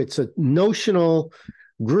 how it's a notional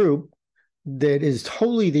group that is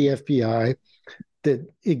wholly the FBI, that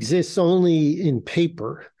exists only in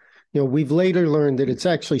paper, we've later learned that it's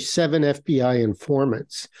actually 7 FBI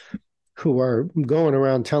informants who are going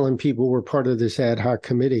around telling people we're part of this ad hoc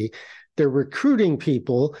committee. They're recruiting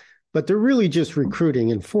people, but they're really just recruiting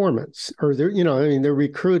informants, or they're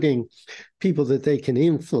recruiting people that they can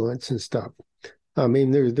influence and stuff. I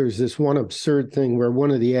mean, there's this one absurd thing where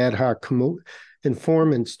one of the ad hoc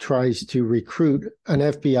informants tries to recruit an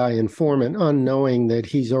FBI informant, unknowing that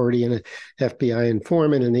he's already an FBI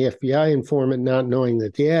informant, and the FBI informant not knowing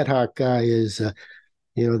that the ad hoc guy is,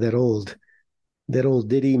 that old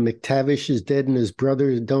ditty, McTavish is dead and his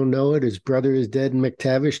brother don't know it. His brother is dead and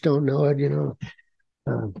McTavish don't know it,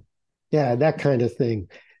 Yeah, that kind of thing.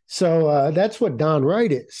 So that's what Don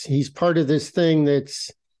Wright is. He's part of this thing that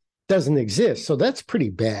doesn't exist. So that's pretty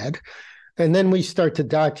bad. And then we start to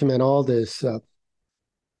document all this,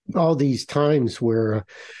 all these times where,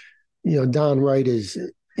 Don Wright is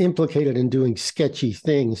implicated in doing sketchy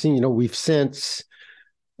things. And, we've since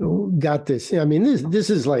got this. I mean, this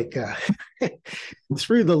is like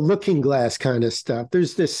through the looking glass kind of stuff.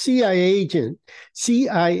 There's this CIA agent,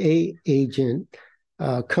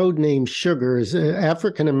 codename Sugar, is an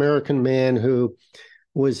African-American man who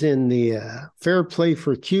was in the Fair Play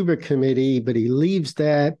for Cuba Committee, but he leaves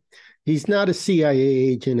that. He's not a CIA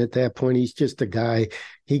agent at that point. He's just a guy.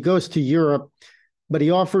 He goes to Europe, but he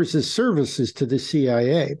offers his services to the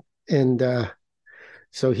CIA. And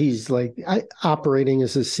so he's like operating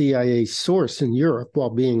as a CIA source in Europe while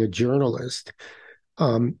being a journalist.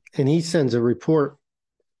 And he sends a report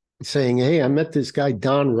saying, hey, I met this guy,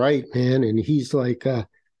 Don Wright, man. And he's like,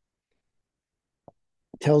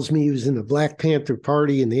 tells me he was in the Black Panther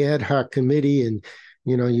Party and the Ad Hoc Committee. And,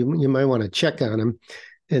 you might want to check on him.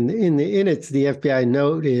 And in it, the FBI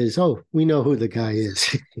note is, oh, we know who the guy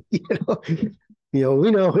is. We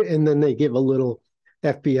know. And then they give a little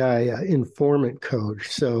FBI informant code.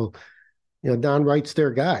 So, Don Wright's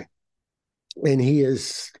their guy. And he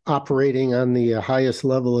is operating on the highest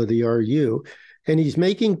level of the RU. And he's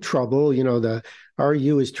making trouble. The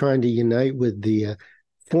RU is trying to unite with the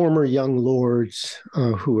former Young Lords,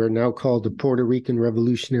 who are now called the Puerto Rican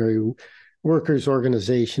Revolutionary Workers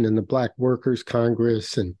Organization and the Black Workers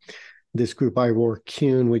Congress, and this group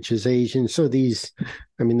Iroquois, which is Asian. So these,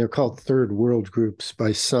 they're called third world groups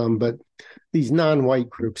by some, but these non-white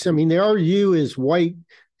groups. The RU is white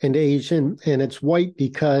and Asian, and it's white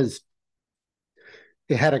because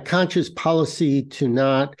it had a conscious policy to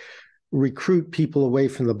not recruit people away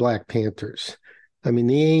from the Black Panthers.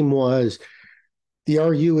 The aim was the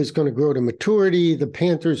RU is going to grow to maturity, the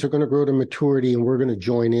Panthers are going to grow to maturity, and we're going to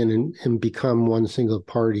join in and become one single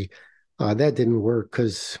party. That didn't work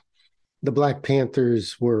because the Black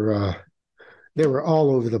Panthers were they were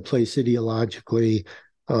all over the place ideologically,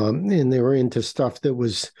 and they were into stuff that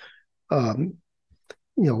was,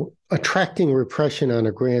 attracting repression on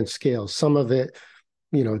a grand scale. Some of it,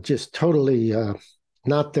 just totally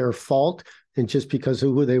not their fault, and just because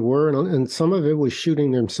of who they were, and some of it was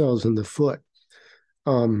shooting themselves in the foot.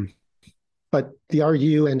 But the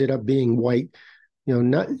RU ended up being white,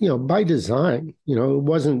 not, by design. It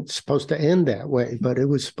wasn't supposed to end that way, but it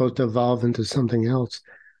was supposed to evolve into something else.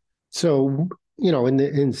 So,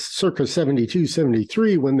 in circa 72,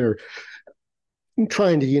 73, when they're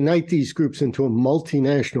trying to unite these groups into a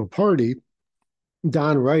multinational party,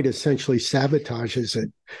 Don Wright essentially sabotages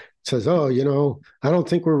it. Says, oh, I don't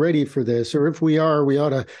think we're ready for this. Or if we are, we ought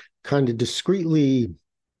to kind of discreetly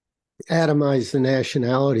atomize the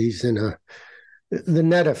nationalities, and the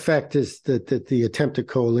net effect is that the attempted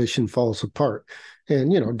coalition falls apart.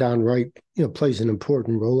 And Don Wright plays an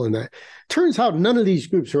important role in that. Turns out none of these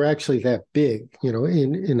groups are actually that big,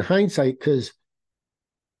 in hindsight, because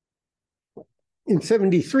in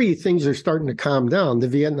 73 things are starting to calm down. The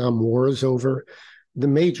Vietnam War is over. The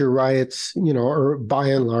major riots are by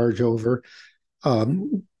and large over.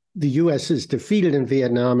 The U.S. is defeated in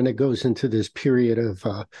Vietnam, and it goes into this period of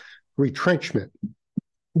retrenchment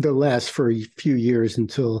that lasts for a few years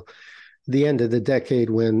until the end of the decade,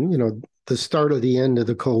 when the start of the end of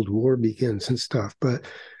the Cold War begins and stuff. But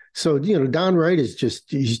so Don Wright is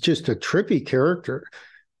he's just a trippy character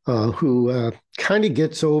who kind of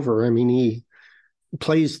gets over. He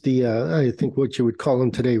plays the I think what you would call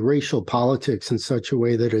him today racial politics in such a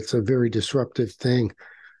way that it's a very disruptive thing.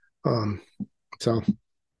 So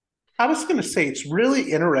I was going to say it's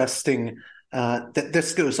really interesting that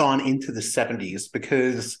this goes on into the 70s,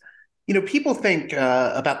 because, people think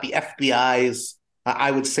about the FBI's,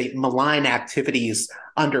 I would say, malign activities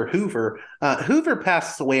under Hoover. Hoover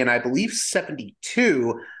passes away in, I believe,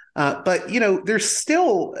 72. But, there's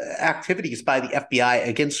still activities by the FBI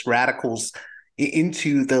against radicals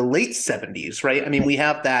into the late 70s, right? We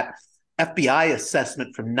have that FBI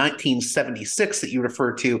assessment from 1976 that you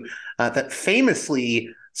referred to that famously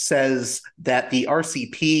says that the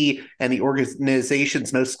RCP and the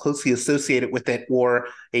organizations most closely associated with it were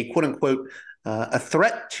a quote-unquote a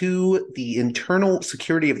threat to the internal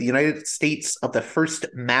security of the United States of the first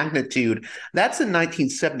magnitude. That's in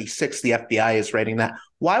 1976, the FBI is writing that.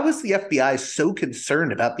 Why was the FBI so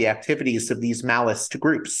concerned about the activities of these Maoist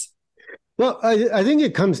groups? Well, I think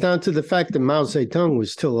it comes down to the fact that Mao Tse-Tung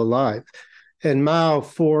was still alive. And Mao,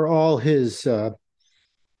 for all his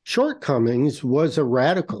shortcomings, was a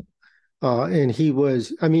radical. And he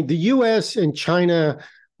was, I mean, the U.S. and China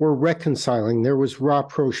were reconciling. There was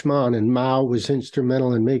rapprochement, and Mao was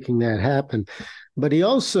instrumental in making that happen. But he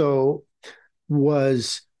also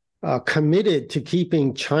was committed to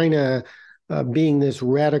keeping China being this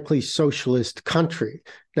radically socialist country.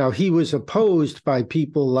 Now, he was opposed by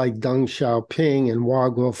people like Deng Xiaoping and Hua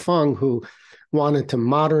Guofeng, who wanted to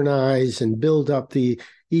modernize and build up the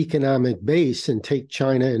economic base and take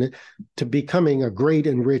China to becoming a great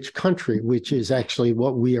and rich country, which is actually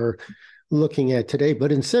what we are looking at today.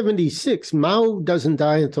 But in 76, Mao doesn't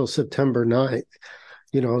die until September 9th.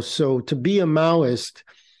 So to be a Maoist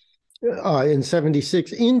in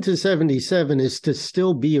 76 into 77 is to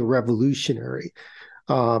still be a revolutionary.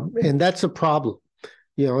 And that's a problem,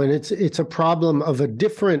 and it's a problem of a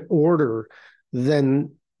different order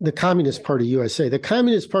than the Communist Party USA. The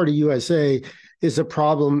Communist Party USA is a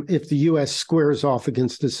problem if the U.S. squares off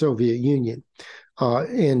against the Soviet Union.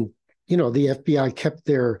 And the FBI kept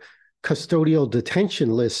their custodial detention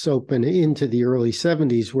lists open into the early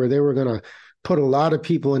 70s, where they were going to put a lot of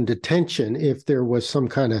people in detention if there was some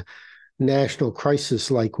kind of national crisis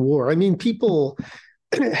like war. I mean, people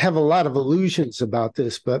have a lot of illusions about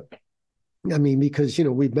this, but I mean, because,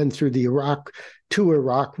 we've been through the two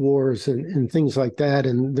Iraq wars and things like that,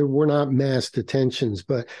 and there were not mass detentions.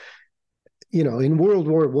 But, in World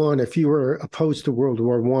War I, if you were opposed to World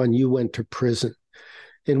War I, you went to prison.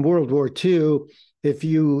 In World War II, if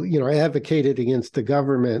you, advocated against the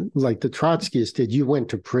government like the Trotskyists did, you went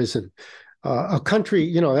to prison. A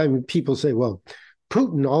country, I mean, people say, well,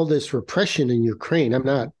 Putin, all this repression in Ukraine. I'm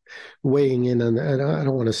not weighing in on that. I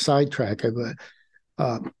don't want to sidetrack it,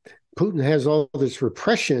 but Putin has all this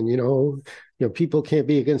repression, people can't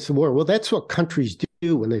be against the war. Well, that's what countries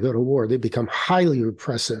do when they go to war. They become highly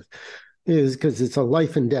repressive, is because it's a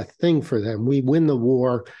life and death thing for them. We win the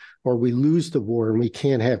war or we lose the war, and we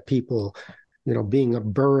can't have people, being a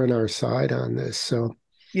burr in our side on this. So,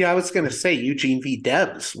 yeah, I was going to say Eugene V.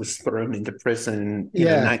 Debs was thrown into prison in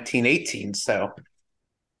 1918. So,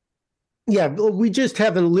 yeah, we just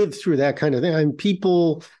haven't lived through that kind of thing. I mean,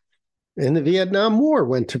 people in the Vietnam War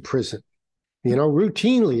went to prison,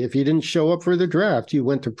 routinely. If you didn't show up for the draft, you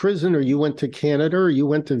went to prison, or you went to Canada, or you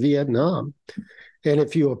went to Vietnam. And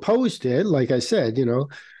if you opposed it, like I said,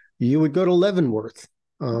 you would go to Leavenworth.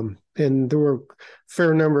 And there were a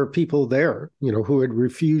fair number of people there, who had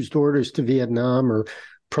refused orders to Vietnam or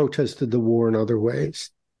protested the war in other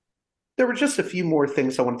ways. There were just a few more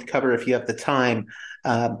things I wanted to cover if you have the time.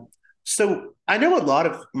 So I know a lot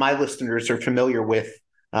of my listeners are familiar with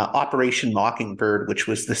Operation Mockingbird, which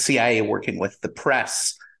was the CIA working with the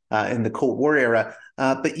press in the Cold War era.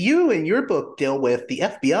 But you, in your book, deal with the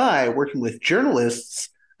FBI working with journalists,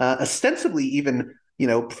 ostensibly even,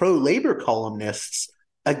 pro-labor columnists,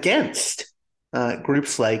 against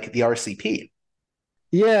groups like the RCP.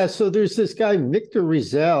 Yeah, so there's this guy, Victor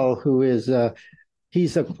Rizal, who is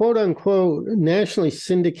he's a quote-unquote nationally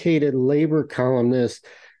syndicated labor columnist.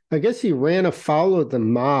 I guess he ran afoul of the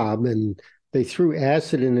mob, and they threw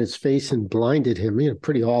acid in his face and blinded him.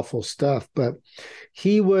 Pretty awful stuff. But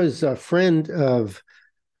he was a friend of,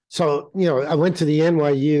 I went to the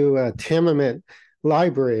NYU Tamiment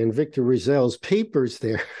Library, and Victor Rizal's papers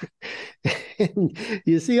there. And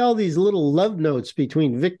you see all these little love notes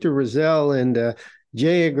between Victor Rizal and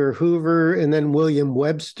J. Edgar Hoover, and then William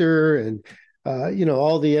Webster, and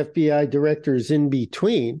all the FBI directors in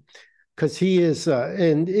between, because he is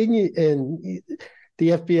and the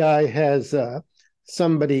FBI has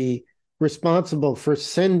somebody responsible for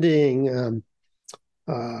sending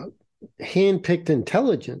handpicked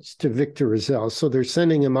intelligence to Victor Rizal. So they're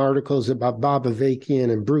sending him articles about Bob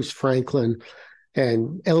Avakian and Bruce Franklin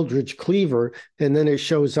and Eldridge Cleaver, and then it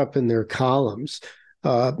shows up in their columns.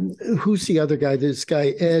 Who's the other guy? This guy,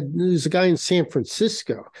 Ed, there's a guy in San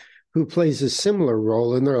Francisco who plays a similar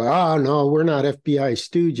role. And they're like, oh, no, we're not FBI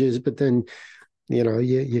stooges. But then,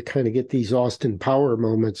 you kind of get these Austin Power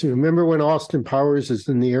moments. You remember when Austin Powers is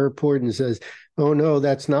in the airport and says, oh, no,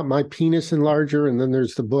 that's not my penis enlarger. And then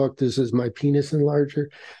there's the book, This Is My Penis Enlarger.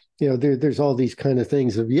 There's all these kind of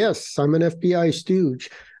things of, yes, I'm an FBI stooge.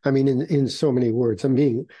 I mean, in so many words. I'm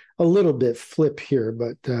being a little bit flip here,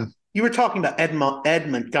 but you were talking about Ed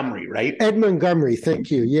Montgomery, right? Ed Montgomery, thank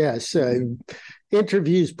you. Yes.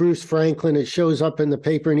 Interviews Bruce Franklin. It shows up in the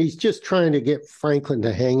paper, and he's just trying to get Franklin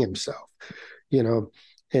to hang himself,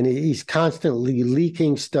 and he's constantly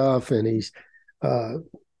leaking stuff, and he's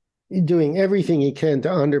doing everything he can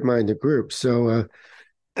to undermine the group. So,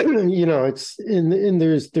 it's and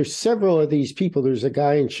there's several of these people. There's a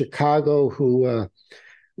guy in Chicago who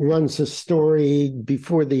runs a story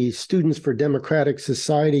before the Students for Democratic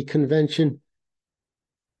Society convention,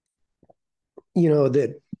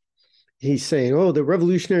 that he's saying, oh, the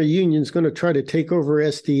Revolutionary Union is going to try to take over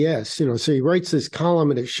SDS. So he writes this column,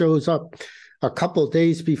 and it shows up a couple of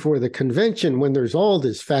days before the convention when there's all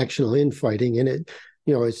this factional infighting, and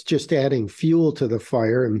it's just adding fuel to the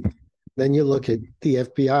fire. And then you look at the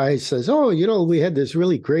FBI says, oh, we had this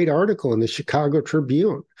really great article in the Chicago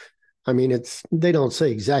Tribune. I mean, they don't say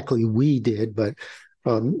exactly we did, but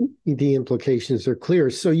the implications are clear.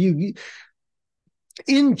 So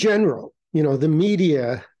in general, the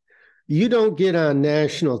media, you don't get on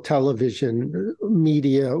national television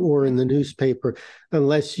media or in the newspaper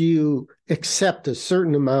unless you accept a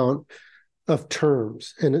certain amount of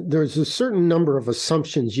terms. And there's a certain number of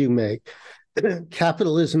assumptions you make.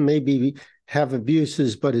 Capitalism maybe have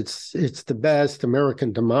abuses, but it's the best.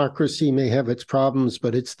 American democracy may have its problems,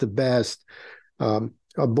 but it's the best.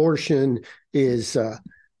 Abortion is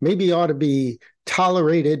maybe ought to be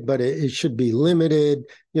tolerated, but it should be limited.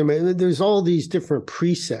 There's all these different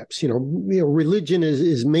precepts. Religion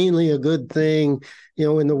is mainly a good thing,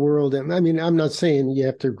 in the world. And I mean, I'm not saying you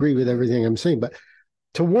have to agree with everything I'm saying, but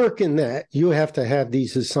to work in that, you have to have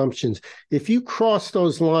these assumptions. If you cross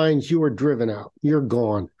those lines, you are driven out. You're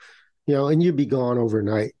gone, and you'd be gone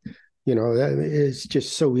overnight. That is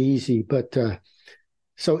just so easy. But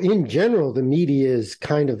so in general, the media is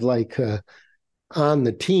kind of like on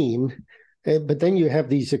the team. But then you have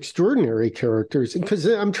these extraordinary characters, because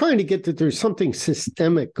I'm trying to get that there's something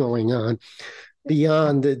systemic going on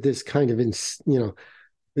beyond this kind of,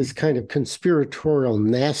 this kind of conspiratorial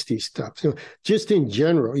nasty stuff. Just in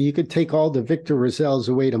general, you could take all the Victor Rozelles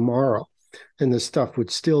away tomorrow and the stuff would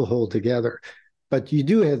still hold together. But you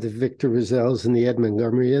do have the Victor Rozelles and the Ed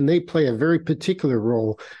Montgomery, and they play a very particular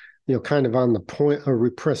role, kind of on the point, a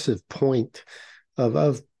repressive point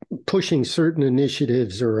of pushing certain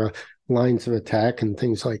initiatives or lines of attack and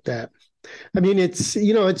things like that. I mean,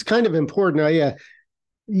 it's kind of important. I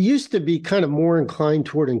used to be kind of more inclined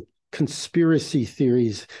toward conspiracy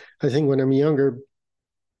theories, I think, when I'm younger.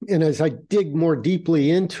 And as I dig more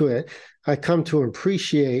deeply into it, I come to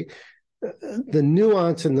appreciate the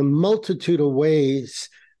nuance and the multitude of ways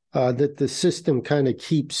that the system kind of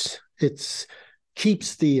keeps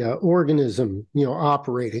the organism,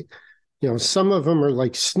 operating. Some of them are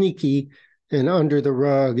like sneaky and under the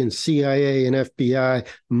rug, and CIA and FBI.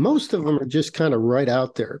 Most of them are just kind of right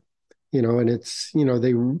out there, and it's,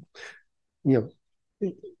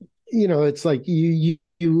 it's like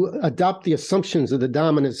you adopt the assumptions of the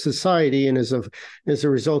dominant society, and as a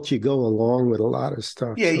result, you go along with a lot of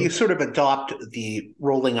stuff. Yeah, you sort of adopt the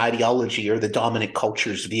ruling ideology or the dominant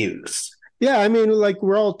culture's views. Yeah, I mean, like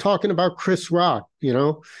we're all talking about Chris Rock,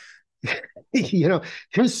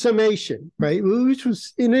 his summation, right? Which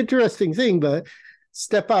was an interesting thing, but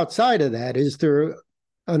step outside of that. Is there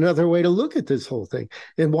another way to look at this whole thing?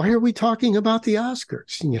 And why are we talking about the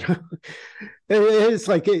Oscars? It's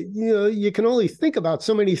like, you can only think about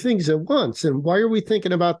so many things at once. And why are we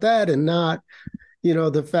thinking about that and not,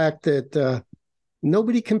 the fact that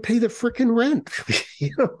nobody can pay the frickin' rent?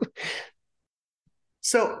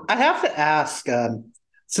 So I have to ask,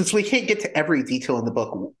 since we can't get to every detail in the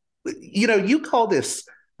book, you call this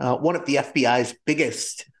one of the FBI's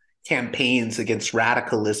biggest campaigns against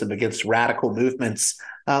radicalism, against radical movements.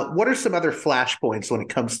 What are some other flashpoints when it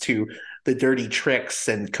comes to the dirty tricks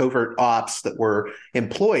and covert ops that were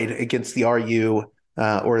employed against the RU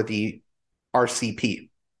or the RCP?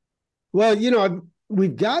 Well,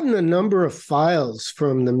 we've gotten a number of files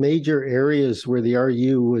from the major areas where the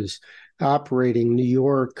RU was operating: New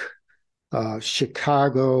York,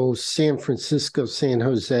 Chicago, San Francisco, San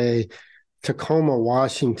Jose, Tacoma,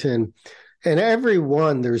 Washington, and every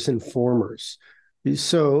one there's informers.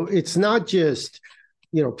 So it's not just,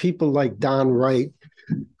 people like Don Wright.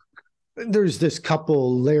 There's this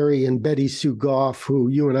couple, Larry and Betty Sue Goff, who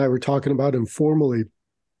you and I were talking about informally,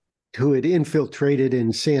 who had infiltrated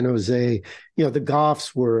in San Jose. The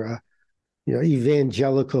Goffs were,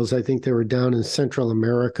 evangelicals. I think they were down in Central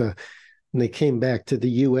America. And they came back to the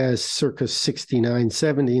U.S. circa 69,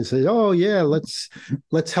 70 and said, oh, yeah, let's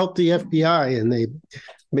help the FBI. And they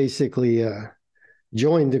basically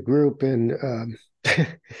joined the group, and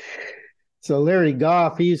so Larry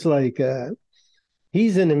Goff, he's like,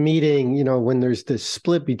 he's in a meeting, when there's this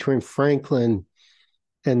split between Franklin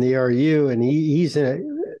and the RU, and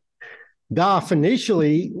Goff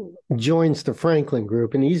initially joins the Franklin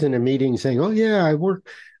group, and he's in a meeting saying, "Oh yeah, I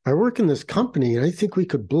work in this company, and I think we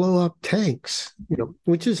could blow up tanks,"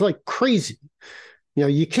 which is like crazy.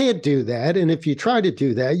 You can't do that, and if you try to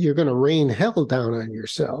do that, you're going to rain hell down on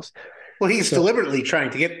yourselves. Well, he's deliberately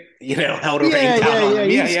trying to get hell to rain down on them.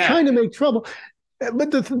 He's trying to make trouble.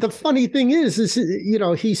 But the funny thing is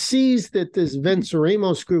he sees that this Vince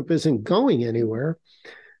Ramos group isn't going anywhere.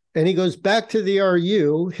 And he goes back to the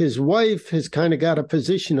RU. His wife has kind of got a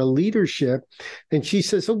position of leadership. And she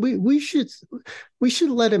says, "Oh, we should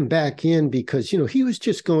let him back in because, he was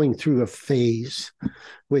just going through a phase,"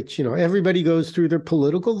 which, everybody goes through their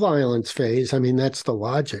political violence phase. I mean, that's the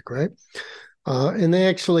logic, right? And they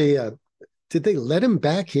actually, did they let him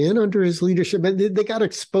back in under his leadership? They got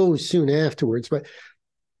exposed soon afterwards. But,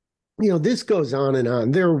 this goes on and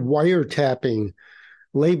on. They're wiretapping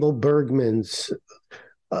Label Bergman's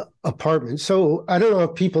apartment. So I don't know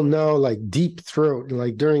if people know, like Deep Throat,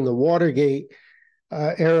 like during the Watergate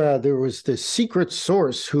era, there was this secret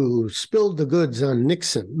source who spilled the goods on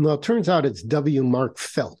Nixon. Well, it turns out it's W. Mark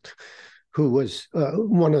Felt, who was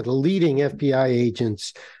one of the leading FBI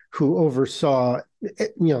agents who oversaw,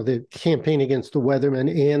 the campaign against the Weathermen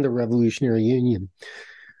and the Revolutionary Union.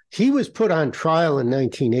 He was put on trial in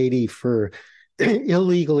 1980 for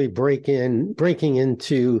illegally breaking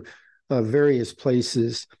into various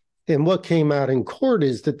places. And what came out in court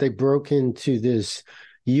is that they broke into this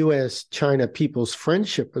U.S.-China People's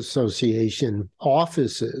Friendship Association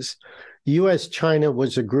offices. U.S.-China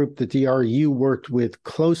was a group that the RU worked with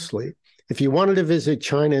closely. If you wanted to visit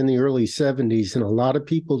China in the early 70s, and a lot of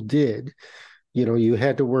people did, you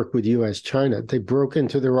had to work with U.S.-China. They broke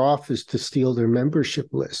into their office to steal their membership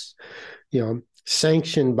lists,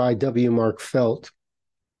 sanctioned by W. Mark Felt.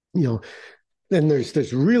 Then there's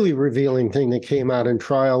this really revealing thing that came out in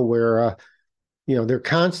trial where, they're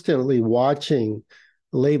constantly watching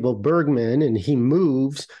Label Bergman, and he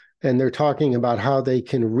moves, and they're talking about how they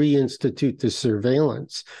can reinstitute the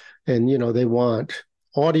surveillance. And, they want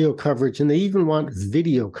audio coverage, and they even want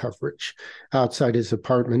video coverage outside his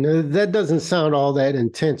apartment. Now, that doesn't sound all that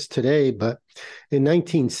intense today, but in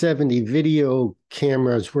 1970, video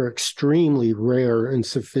cameras were extremely rare and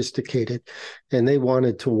sophisticated, and they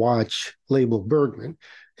wanted to watch Label Bergman.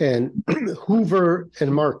 And Hoover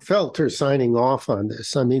and Mark Felt are signing off on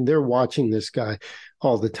this. I mean, they're watching this guy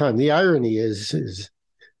all the time. The irony is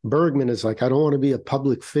Bergman is like, "I don't want to be a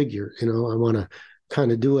public figure. I want to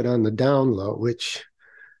kind of do it on the down low," which,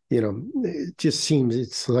 it just seems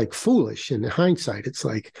it's like foolish in hindsight. It's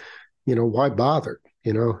like, why bother?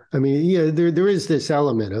 I mean, there is this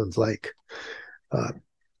element of like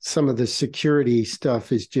some of the security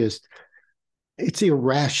stuff is just, it's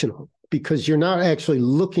irrational because you're not actually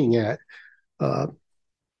looking at, how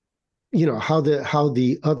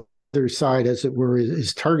the other side, as it were,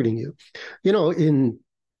 is targeting you. In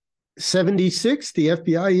 76, the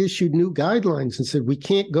FBI issued new guidelines and said, we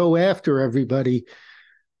can't go after everybody.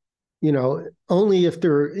 Only if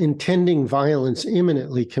they're intending violence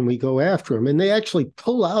imminently can we go after them. And they actually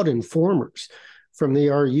pull out informers from the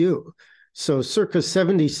RU. So circa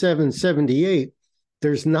 77, 78,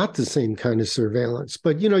 there's not the same kind of surveillance.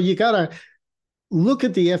 But, you got to look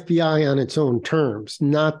at the FBI on its own terms,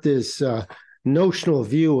 not this notional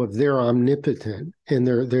view of they're omnipotent and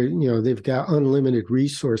they've got unlimited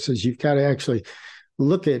resources. You've got to actually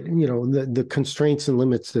look at, the constraints and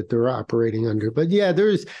limits that they're operating under. But yeah,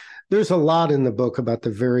 there's a lot in the book about the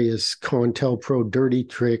various COINTELPRO dirty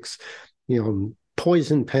tricks,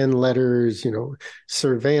 poison pen letters,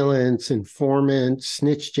 surveillance, informant,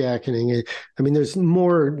 snitch jacketing. I mean, there's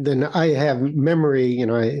more than I have memory.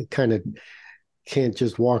 I kind of can't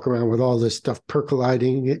just walk around with all this stuff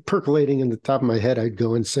percolating in the top of my head. I'd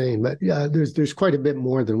go insane. But yeah, there's quite a bit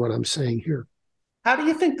more than what I'm saying here. How do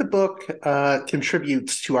you think the book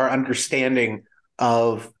contributes to our understanding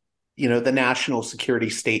of the national security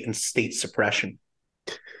state and state suppression?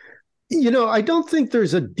 I don't think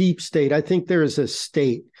there's a deep state. I think there is a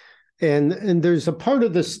state. And there's a part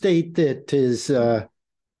of the state that is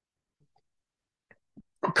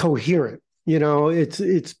coherent.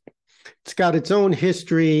 It's got its own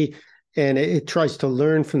history, and it tries to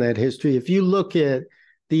learn from that history. If you look at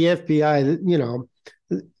the FBI,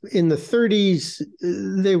 in the 30s,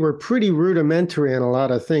 they were pretty rudimentary on a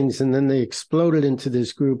lot of things, and then they exploded into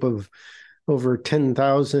this group of over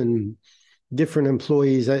 10,000 different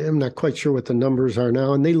employees. I'm not quite sure what the numbers are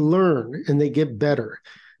now, and they learn and they get better.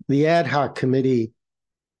 The Ad Hoc Committee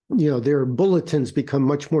their bulletins become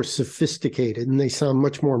much more sophisticated and they sound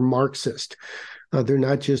much more Marxist. They're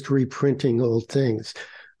not just reprinting old things.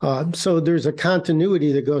 So there's a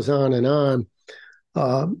continuity that goes on and on.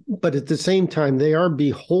 But at the same time, they are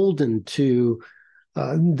beholden to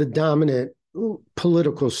the dominant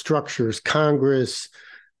political structures, Congress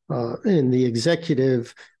and the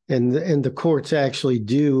executive, and the courts actually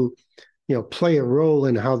do play a role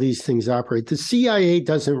in how these things operate. The CIA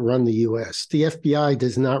doesn't run the U.S. The FBI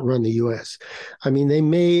does not run the U.S. I mean, they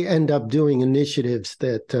may end up doing initiatives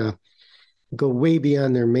that go way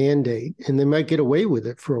beyond their mandate, and they might get away with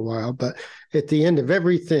it for a while. But at the end of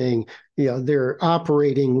everything, they're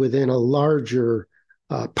operating within a larger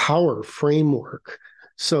power framework.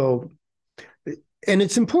 So, and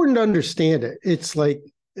it's important to understand it. It's like,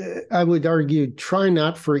 I would argue, try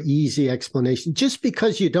not for easy explanation. Just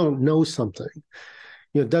because you don't know something,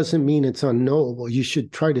 doesn't mean it's unknowable. You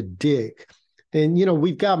should try to dig. And,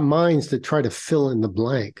 we've got minds that try to fill in the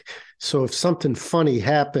blank. So if something funny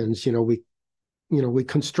happens, we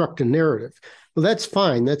construct a narrative. Well, that's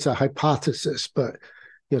fine. That's a hypothesis, but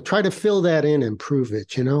try to fill that in and prove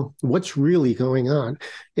it, what's really going on.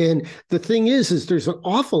 And the thing is there's an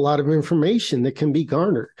awful lot of information that can be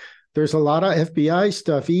garnered. There's a lot of FBI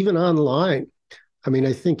stuff, even online. I mean,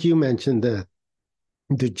 I think you mentioned the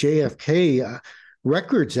JFK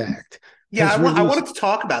Records Act. Yeah, I wanted to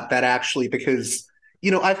talk about that actually, because,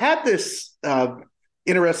 I've had this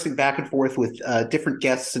interesting back and forth with different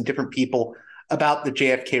guests and different people about the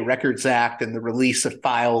JFK Records Act and the release of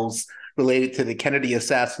files related to the Kennedy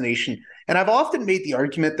assassination. And I've often made the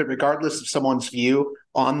argument that regardless of someone's view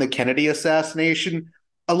on the Kennedy assassination,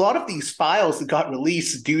 a lot of these files that got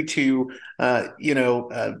released due to,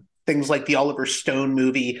 things like the Oliver Stone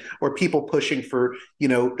movie or people pushing for,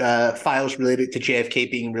 files related to JFK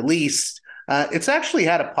being released, it's actually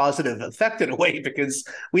had a positive effect in a way, because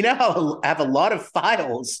we now have a lot of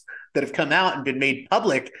files that have come out and been made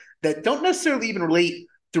public that don't necessarily even relate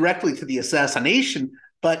directly to the assassination,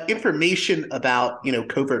 but information about,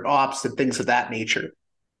 covert ops and things of that nature.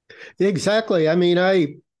 Exactly. I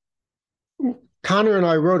mean, Conor and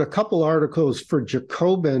I wrote a couple articles for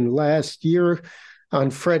Jacobin last year on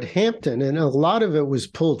Fred Hampton, and a lot of it was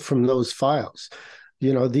pulled from those files.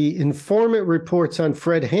 The informant reports on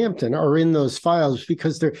Fred Hampton are in those files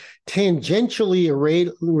because they're tangentially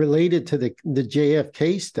related to the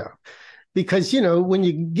JFK stuff. Because, when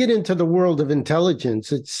you get into the world of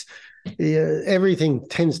intelligence, everything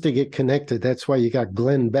tends to get connected. That's why you got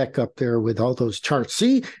Glenn Beck up there with all those charts.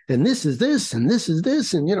 See, and this is this, and this is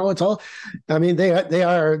this, and it's all. I mean,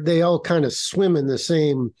 they all kind of swim in the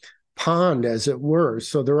same pond, as it were.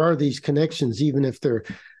 So there are these connections, even if they're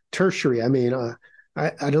tertiary. I mean,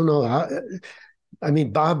 I don't know how. I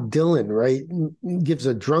mean, Bob Dylan, right, gives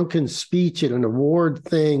a drunken speech at an award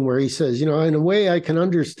thing where he says, in a way I can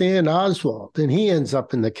understand Oswald, and he ends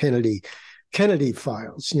up in the Kennedy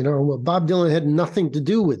files. Well, Bob Dylan had nothing to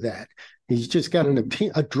do with that. He's just got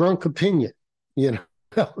a drunk opinion,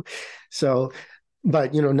 So,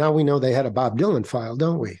 but, now we know they had a Bob Dylan file,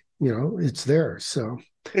 don't we? It's there. So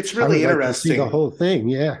it's really interesting. Like to see the whole thing.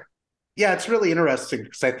 Yeah. Yeah, it's really interesting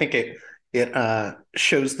because I think it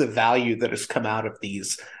shows the value that has come out of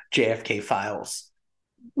these JFK files.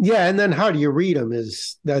 Yeah, and then how do you read them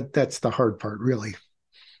that's the hard part, really.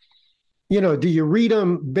 Do you read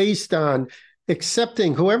them based on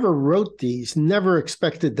accepting whoever wrote these never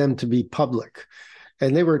expected them to be public,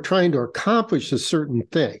 and they were trying to accomplish a certain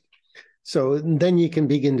thing. So then you can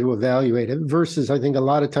begin to evaluate it, versus I think a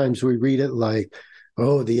lot of times we read it like,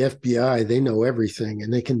 oh, the FBI, they know everything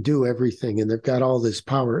and they can do everything and they've got all this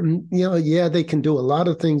power. And, yeah, they can do a lot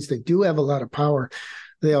of things. They do have a lot of power.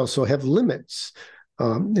 They also have limits,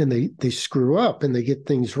 and they screw up and they get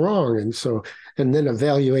things wrong. And then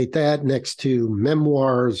evaluate that next to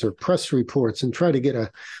memoirs or press reports and try to get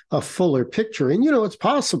a fuller picture. And, it's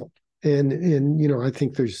possible. And I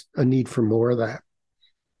think there's a need for more of that.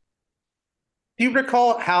 Do you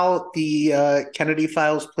recall how the Kennedy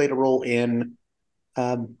files played a role in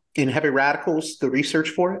Heavy Radicals, the research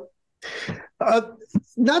for it?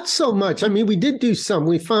 Not so much. I mean, we did do some.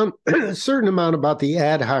 We found a certain amount about the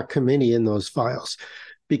Ad Hoc Committee in those files,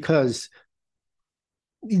 because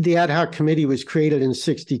the Ad Hoc Committee was created in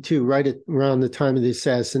 1962, right around the time of the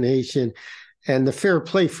assassination. And the Fair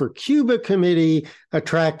Play for Cuba Committee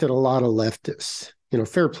attracted a lot of leftists.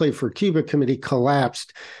 Fair Play for Cuba Committee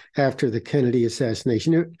collapsed after the Kennedy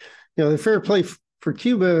assassination. The Fair Play for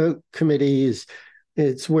Cuba Committee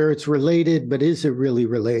it's where it's related, but is it really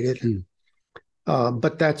related? And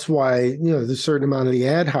but that's why the certain amount of the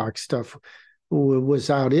ad hoc stuff was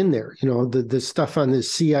out in there. The stuff on the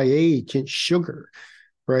CIA agent Sugar,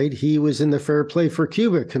 right? He was in the Fair Play for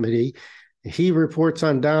Cuba Committee. He reports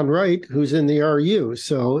on Don Wright, who's in the RU.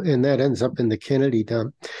 So, and that ends up in the Kennedy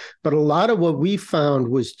dump. But a lot of what we found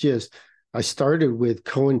was just, I started with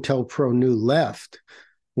COINTELPRO New Left,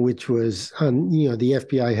 which was, the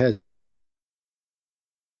FBI has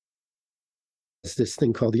this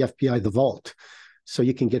thing called the FBI The Vault. So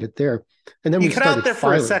you can get it there. And then you we cut out there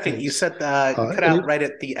for a second. Things. You said you cut out right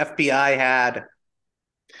at the FBI had.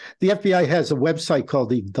 The FBI has a website called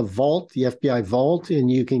the Vault, the FBI Vault, and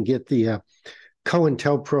you can get the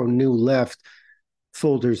COINTELPRO New Left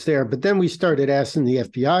folders there. But then we started asking the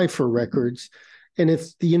FBI for records. And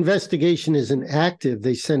if the investigation isn't active,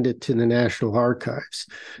 they send it to the National Archives.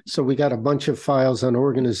 So we got a bunch of files on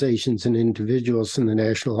organizations and individuals in the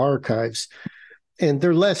National Archives. And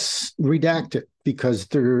they're less redacted because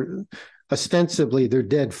they're ostensibly they're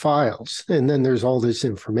dead files. And then there's all this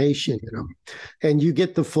information, and you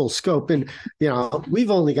get the full scope. And,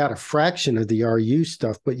 we've only got a fraction of the RU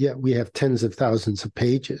stuff, but yet we have tens of thousands of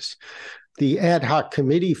pages. The Ad Hoc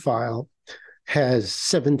Committee file has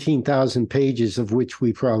 17,000 pages, of which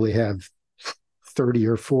we probably have 30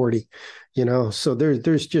 or 40, so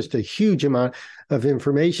there's just a huge amount of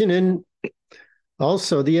information. And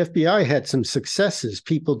also, the FBI had some successes.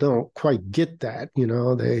 People don't quite get that.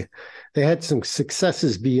 They had some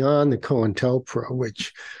successes beyond the COINTELPRO,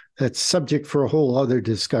 which that's subject for a whole other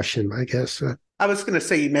discussion, I guess. I was going to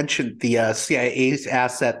say, you mentioned the CIA's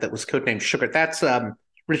asset that was codenamed Sugar. That's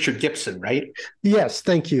Richard Gibson, right? Yes,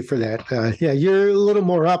 thank you for that. Yeah, you're a little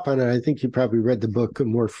more up on it. I think you probably read the book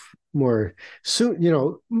more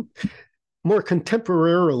soon, more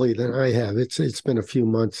contemporarily than I have. It's been a few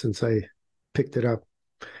months since I picked it up.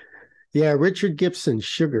 Yeah, Richard Gibson,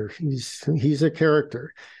 Sugar. He's a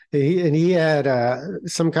character. He had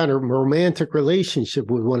some kind of romantic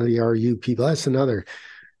relationship with one of the RU people. That's another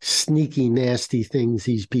sneaky, nasty things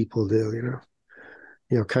these people do.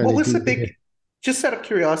 Kind of. What was the big? Just out of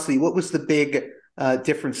curiosity, what was the big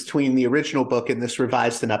difference between the original book and this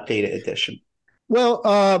revised and updated edition? Well,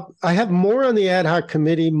 I have more on the Ad Hoc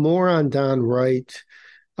Committee, more on Don Wright.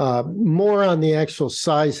 More on the actual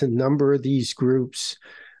size and number of these groups,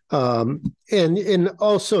 and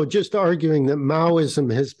also just arguing that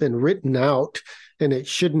Maoism has been written out and it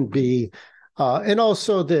shouldn't be, and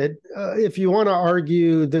also that if you want to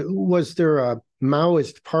argue that was there a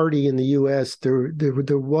Maoist party in the U.S., there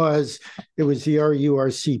was. It was the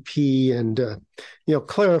RURCP, and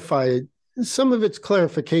clarify some of it's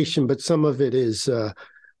clarification, but some of it is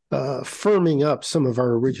firming up some of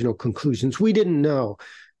our original conclusions. We didn't know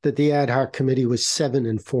that the Ad Hoc Committee was 7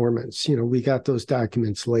 informants. We got those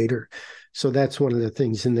documents later. So that's one of the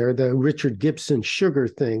things in there. The Richard Gibson Sugar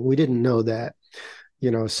thing, we didn't know that,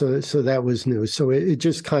 so that was new. So it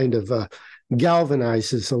just kind of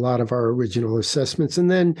galvanizes a lot of our original assessments. And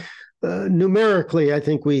then numerically, I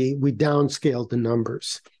think we downscaled the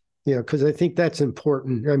numbers, because I think that's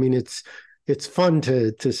important. I mean, it's fun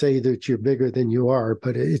to say that you're bigger than you are,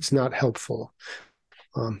 but it's not helpful.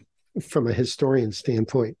 From a historian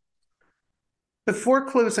standpoint. Before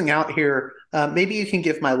closing out here, maybe you can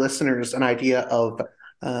give my listeners an idea of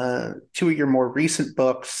 2 of your more recent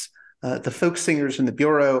books, The Folk Singers in the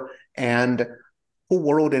Bureau and Whole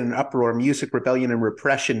World in an Uproar, Music, Rebellion, and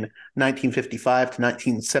Repression, 1955 to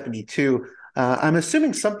 1972. I'm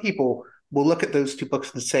assuming some people will look at those 2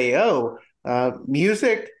 books and say,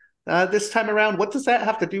 music this time around, what does that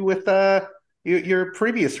have to do with your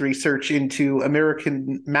previous research into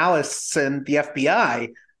American Maoists and the FBI,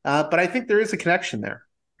 but I think there is a connection there.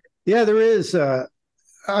 Yeah, there is.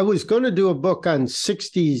 I was going to do a book on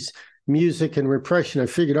 60s music and repression. I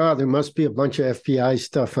figured, there must be a bunch of FBI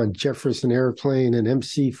stuff on Jefferson Airplane and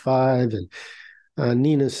MC5 and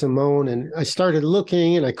Nina Simone. And I started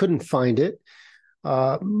looking and I couldn't find it.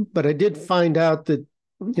 But I did find out that,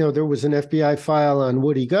 there was an FBI file on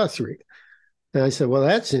Woody Guthrie. And I said, well,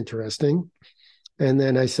 that's interesting. And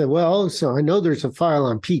then I said, so I know there's a file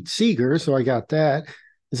on Pete Seeger, so I got that.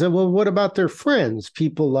 I said, well, what about their friends?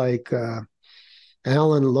 People like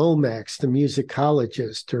Alan Lomax, the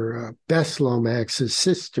musicologist, or Bess Lomax's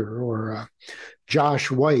sister, or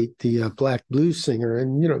Josh White, the black blues singer.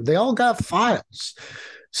 And, they all got files.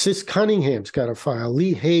 Sis Cunningham's got a file.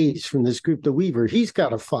 Lee Hayes from this group, The Weaver, he's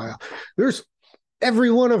got a file.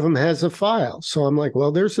 Every one of them has a file. So I'm like,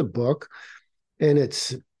 well, there's a book, and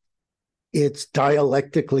it's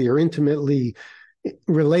dialectically or intimately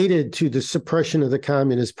related to the suppression of the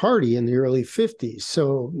Communist Party in the early 50s.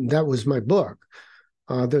 So that was my book.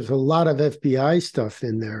 There's a lot of FBI stuff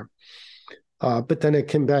in there. But then it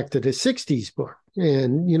came back to the 60s book.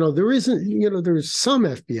 And, there's some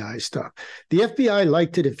FBI stuff. The FBI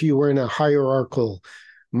liked it if you were in a hierarchical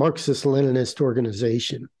Marxist-Leninist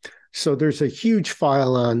organization. So there's a huge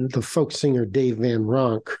file on the folk singer Dave Van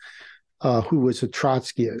Ronk, who was a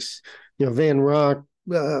Trotskyist. Van Ronk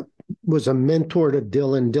was a mentor to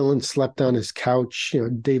Dylan. Dylan slept on his couch.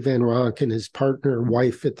 Dave Van Ronk and his partner,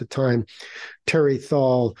 wife at the time, Terry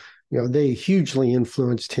Thal, they hugely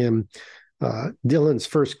influenced him. Dylan's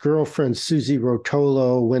first girlfriend, Susie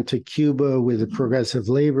Rotolo, went to Cuba with the Progressive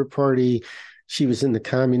Labor Party. She was in the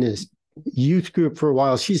Communist Youth Group for a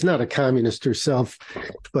while. She's not a communist herself,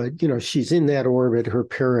 but, she's in that orbit. Her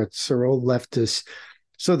parents are all leftists.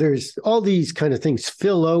 So there's all these kind of things.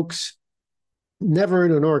 Phil Oakes, never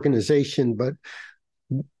in an organization, but,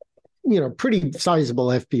 pretty sizable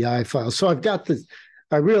FBI files. So I've got this.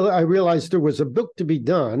 I realized there was a book to be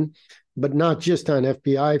done, but not just on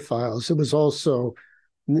FBI files. It was also,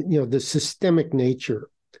 the systemic nature.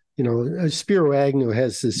 Spiro Agnew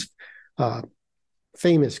has this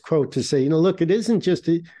famous quote to say, look, it isn't just,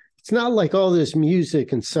 it's not like all this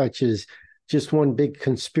music and such is just one big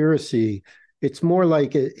conspiracy. It's more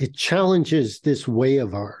like it challenges this way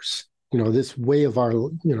of ours, this way of our,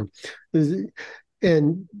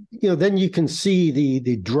 and, then you can see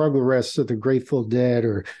the drug arrests of the Grateful Dead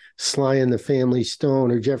or Sly and the Family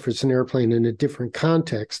Stone or Jefferson Airplane in a different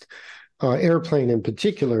context. Airplane in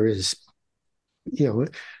particular is,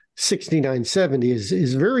 6970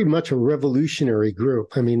 is very much a revolutionary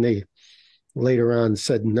group. I mean, they later on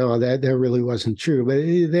said, no, that really wasn't true, but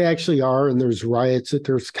they actually are. And there's riots,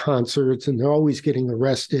 there's concerts, and they're always getting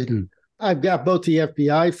arrested. And I've got both the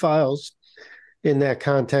FBI files in that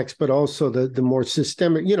context, but also the more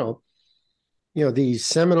systemic, these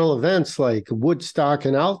seminal events like Woodstock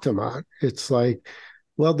and Altamont. It's like,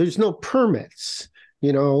 well, there's no permits.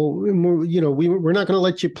 We're not going to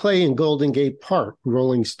let you play in Golden Gate Park,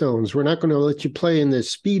 Rolling Stones. We're not going to let you play in the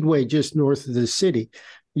Speedway just north of the city.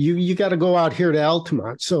 You got to go out here to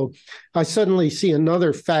Altamont. So I suddenly see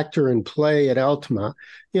another factor in play at Altamont.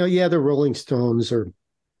 The Rolling Stones are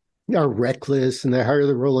reckless and they hire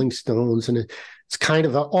the Rolling Stones, and it's kind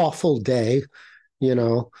of an awful day,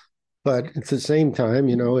 but at the same time,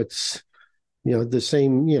 it's, the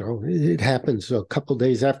same, it happens a couple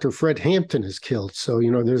days after Fred Hampton is killed. So,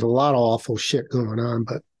 there's a lot of awful shit going on,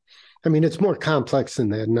 but I mean, it's more complex than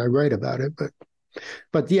that. And I write about it,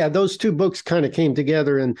 but yeah, those two books kind of came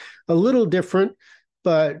together and a little different,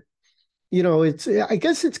 but, I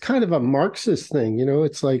guess it's kind of a Marxist thing,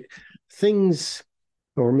 it's like things,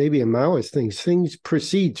 or maybe a Maoist thing, things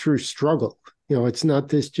proceed through struggle. It's not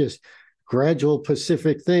this just gradual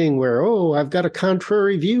pacific thing where, I've got a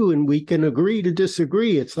contrary view and we can agree to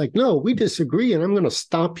disagree. It's like, no, we disagree and I'm going to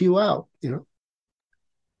stomp you out,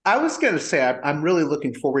 I was going to say, I'm really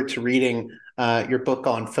looking forward to reading your book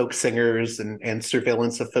on folk singers and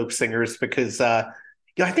surveillance of folk singers because, I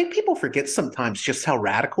think people forget sometimes just how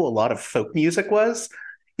radical a lot of folk music was.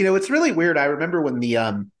 It's really weird. I remember when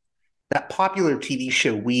that popular TV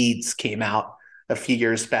show Weeds came out a few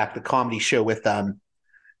years back, the comedy show with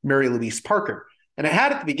Mary Louise Parker. And it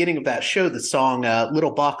had at the beginning of that show the song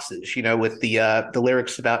Little Boxes, with the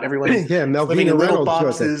lyrics about everyone living in little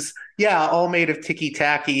boxes. Yeah, all made of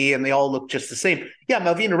ticky-tacky, and they all look just the same. Yeah,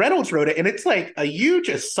 Malvina Reynolds wrote it, and it's like a huge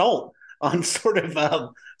assault on sort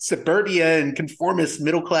of suburbia and conformist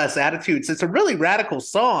middle-class attitudes. It's a really radical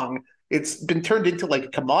song. It's been turned into like a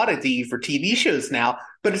commodity for TV shows now,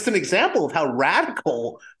 but it's an example of how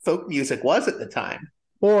radical folk music was at the time.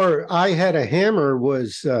 Or I Had a Hammer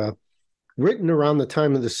was written around the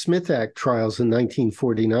time of the Smith Act trials in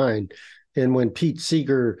 1949. And when Pete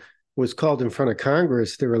Seeger was called in front of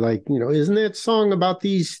Congress, they were like, isn't that song about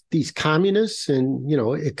these communists? And,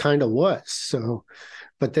 it kind of was. So,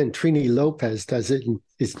 but then Trini Lopez does it, and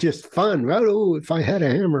it's just fun, right? Oh, if I had a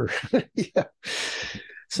hammer. Yeah.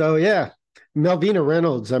 So, yeah, Malvina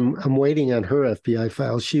Reynolds, I'm waiting on her FBI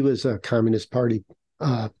files. She was a Communist Party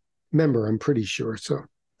member, I'm pretty sure. So,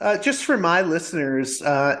 just for my listeners,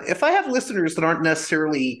 if I have listeners that aren't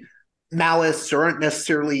necessarily Maoists or aren't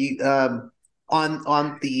necessarily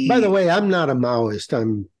on the. By the way, I'm not a Maoist.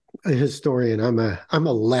 I'm a historian. I'm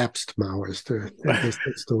a lapsed Maoist. I guess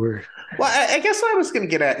that's the word. Well, I guess what I was going to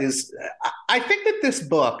get at is I think that this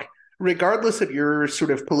book, regardless of your sort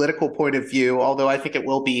of political point of view, although I think it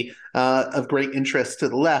will be of great interest to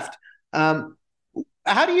the left.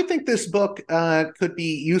 How do you think this book could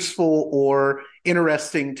be useful or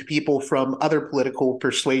interesting to people from other political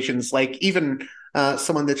persuasions, like even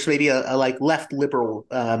someone that's maybe a like left liberal,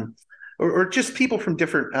 or just people from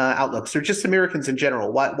different outlooks, or just Americans in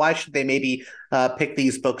general? Why should they maybe pick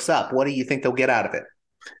these books up? What do you think they'll get out of it?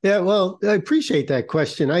 Yeah, well, I appreciate that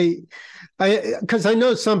question. Because I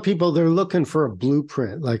know some people, they're looking for a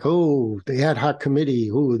blueprint, like, oh, the Ad Hoc Committee,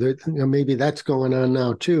 oh, maybe that's going on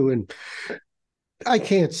now too. And I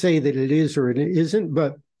can't say that it is or it isn't,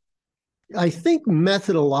 but I think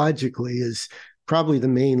methodologically is probably the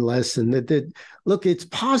main lesson that look, it's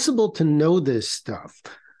possible to know this stuff.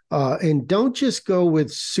 And don't just go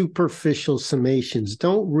with superficial summations.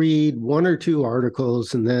 Don't read one or two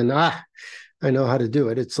articles and then, I know how to do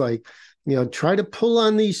it. It's like, try to pull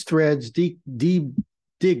on these threads, dig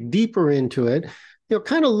deeper into it,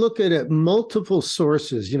 kind of look at it, multiple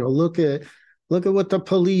sources, look at what the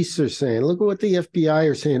police are saying, look at what the FBI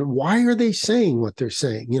are saying. Why are they saying what they're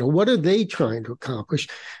saying? What are they trying to accomplish?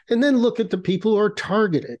 And then look at the people who are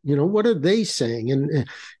targeted. What are they saying?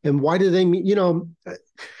 And why do they mean,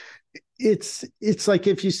 it's like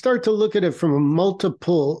if you start to look at it from a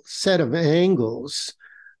multiple set of angles,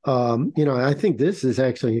 I think this is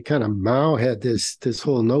actually kind of Mao had this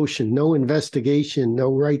whole notion, no investigation,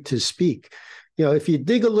 no right to speak. If you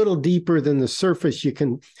dig a little deeper than the surface, you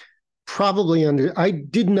can probably I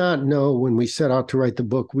did not know when we set out to write the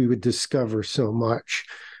book, we would discover so much,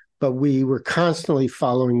 but we were constantly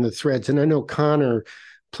following the threads. And I know Conor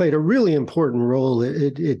played a really important role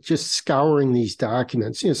at just scouring these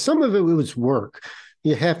documents. Some of it was work.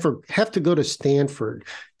 You have to go to Stanford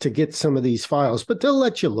to get some of these files, but they'll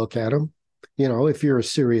let you look at them, if you're a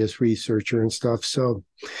serious researcher and stuff. So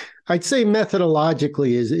I'd say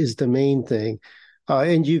methodologically is the main thing.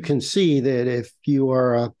 And you can see that if you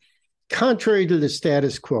are contrary to the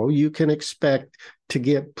status quo, you can expect to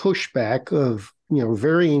get pushback of,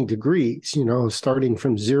 varying degrees, starting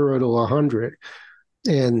from 0 to 100.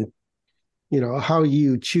 And, how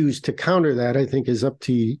you choose to counter that, I think, is up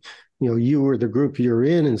to you or the group you're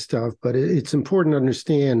in and stuff. But it's important to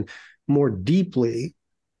understand more deeply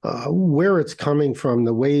where it's coming from,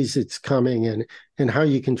 the ways it's coming, and how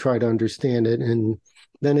you can try to understand it. And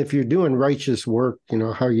then if you're doing righteous work,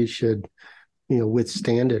 how you should,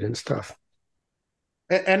 withstand it and stuff.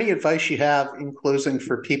 Any advice you have in closing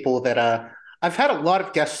for people that I've had a lot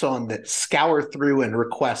of guests on that scour through and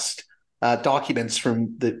request documents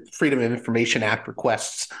from the Freedom of Information Act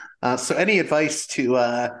requests. So any advice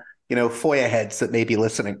to, FOIA heads that may be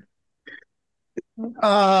listening?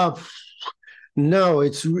 No,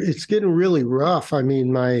 it's getting really rough. I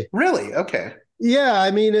mean, Really? Okay. Yeah,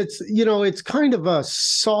 I mean, it's kind of a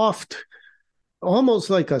soft, almost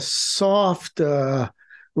like a soft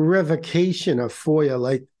revocation of FOIA.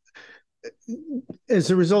 Like, as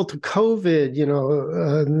a result of COVID,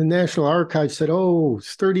 the National Archives said,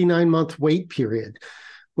 it's 39-month wait period.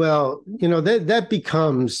 Well, that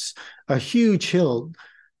becomes a huge hill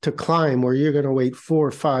to climb where you're going to wait 4,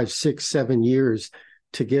 5, 6, 7 years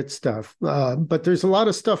to get stuff. But there's a lot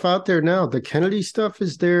of stuff out there now. The Kennedy stuff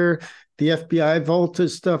is there. The FBI Volta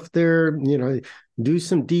stuff there. Do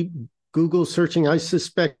some deep Google searching. I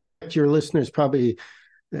suspect your listeners probably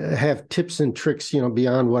have tips and tricks,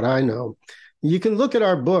 beyond what I know. You can look at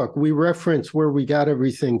our book. We reference where we got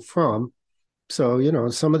everything from. So,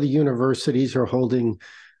 some of the universities are holding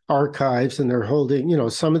archives, and they're holding,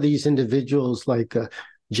 some of these individuals like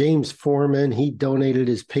James Foreman, he donated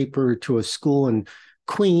his paper to a school in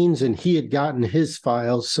Queens, and he had gotten his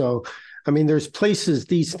files. So, I mean, there's places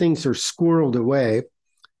these things are squirreled away.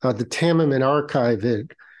 The Tamman Archive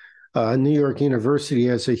at New York University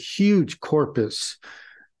has a huge corpus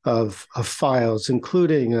of files,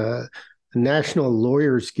 including the National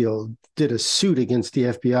Lawyers Guild did a suit against the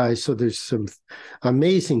FBI. So there's some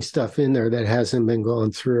amazing stuff in there that hasn't been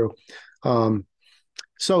gone through.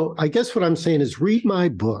 So I guess what I'm saying is read my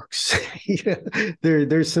books.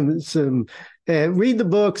 There's some read the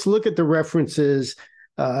books, look at the references.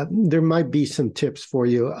 There might be some tips for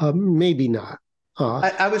you. Maybe not.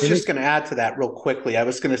 I was just going to add to that real quickly. I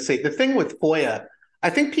was going to say the thing with FOIA, I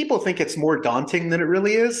think people think it's more daunting than it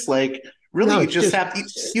really is. Like, really, you just have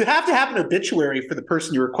to have an obituary for the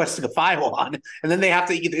person you're requesting a file on, and then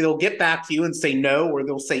they'll get back to you and say no, or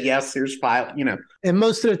they'll say yes, here's file. And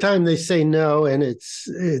most of the time they say no, and it's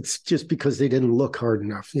just because they didn't look hard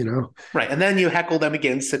enough. Right, and then you heckle them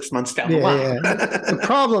again 6 months down the line. Yeah. The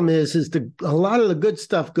problem is a lot of the good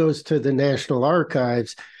stuff goes to the National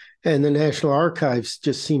Archives, and the National Archives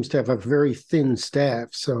just seems to have a very thin staff.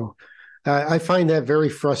 So I find that very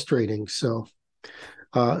frustrating. So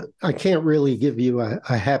I can't really give you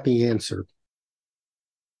a happy answer.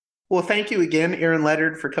 Well, thank you again, Aaron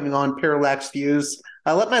Leonard, for coming on Parallax Views.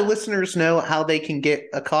 Let my listeners know how they can get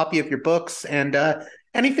a copy of your books, and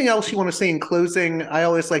anything else you want to say in closing. I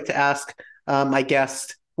always like to ask my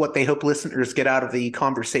guests what they hope listeners get out of the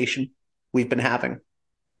conversation we've been having.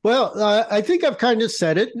 Well, I think I've kind of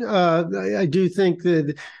said it. I do think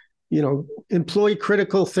that, employ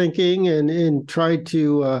critical thinking and try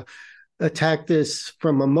to attack this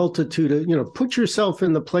from a multitude of, put yourself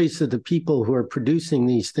in the place of the people who are producing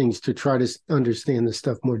these things to try to understand the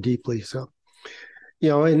stuff more deeply. So,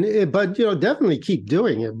 but definitely keep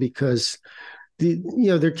doing it, because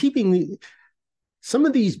they're keeping some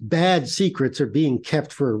of these bad secrets are being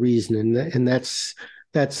kept for a reason, and that's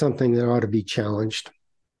something that ought to be challenged.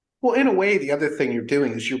 Well, in a way, the other thing you're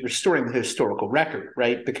doing is you're restoring the historical record,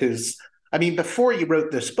 right? Because, before you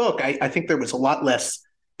wrote this book, I think there was a lot less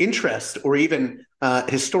interest or even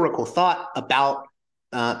historical thought about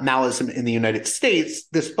Maoism in the United States.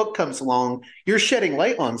 This book comes along, you're shedding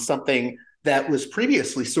light on something that was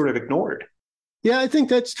previously sort of ignored. Yeah, I think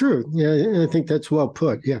that's true. Yeah, I think that's well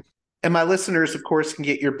put. Yeah. And my listeners, of course, can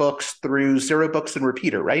get your books through Zero Books and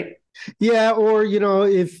Repeater, right? Yeah, or,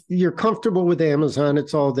 if you're comfortable with Amazon,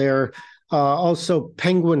 it's all there. Also,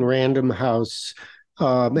 Penguin Random House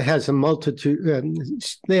has a multitude.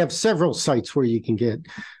 They have several sites where you can get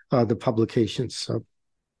the publications. So,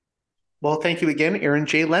 well, thank you again, Aaron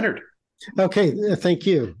J. Leonard. Okay, thank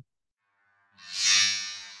you.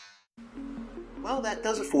 Well, that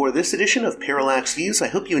does it for this edition of Parallax Views. I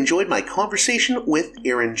hope you enjoyed my conversation with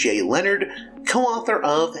Aaron J. Leonard, co-author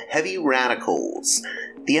of Heavy Radicals,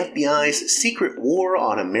 the FBI's Secret War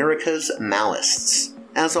on America's Maoists.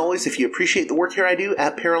 As always, if you appreciate the work here I do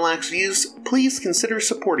at Parallax Views, please consider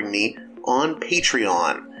supporting me on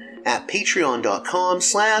Patreon at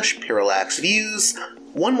patreon.com/parallaxviews.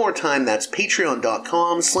 One more time, that's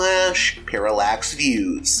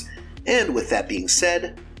patreon.com/parallaxviews. And with that being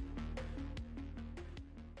said,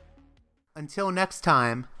 until next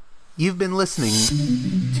time, you've been listening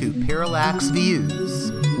to Parallax Views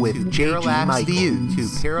with Parallax Views to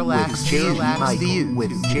Parallax Views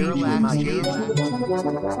with Parallax Views.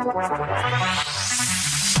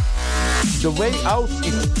 The way out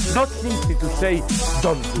is not simply to say,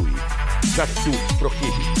 don't do it, just to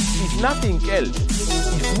prohibit. It's nothing else.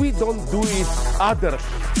 If we don't do it, others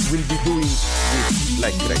will be doing it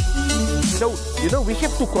like crazy. So, we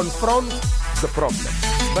have to confront the problem.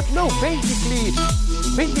 But no, basically,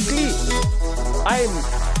 I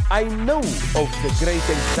know of the great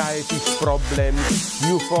anxieties, problems,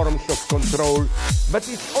 new forms of control, but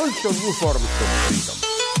it's also new forms of freedom.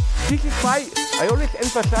 This is why I always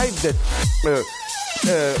emphasize that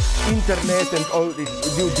internet and all this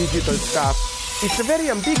new digital stuff, it's a very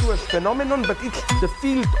ambiguous phenomenon, but it's the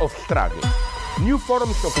field of struggle. New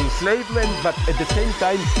forms of enslavement, but at the same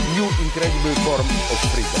time, new incredible forms of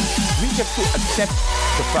freedom. We have to accept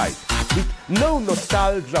the fight with no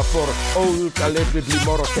nostalgia for old, allegedly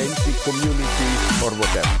more authentic communities or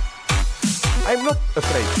whatever. I'm not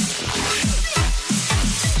afraid.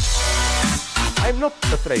 I'm not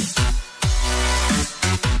afraid.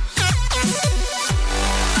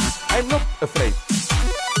 I'm not afraid.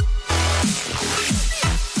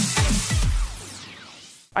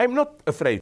 I'm not afraid.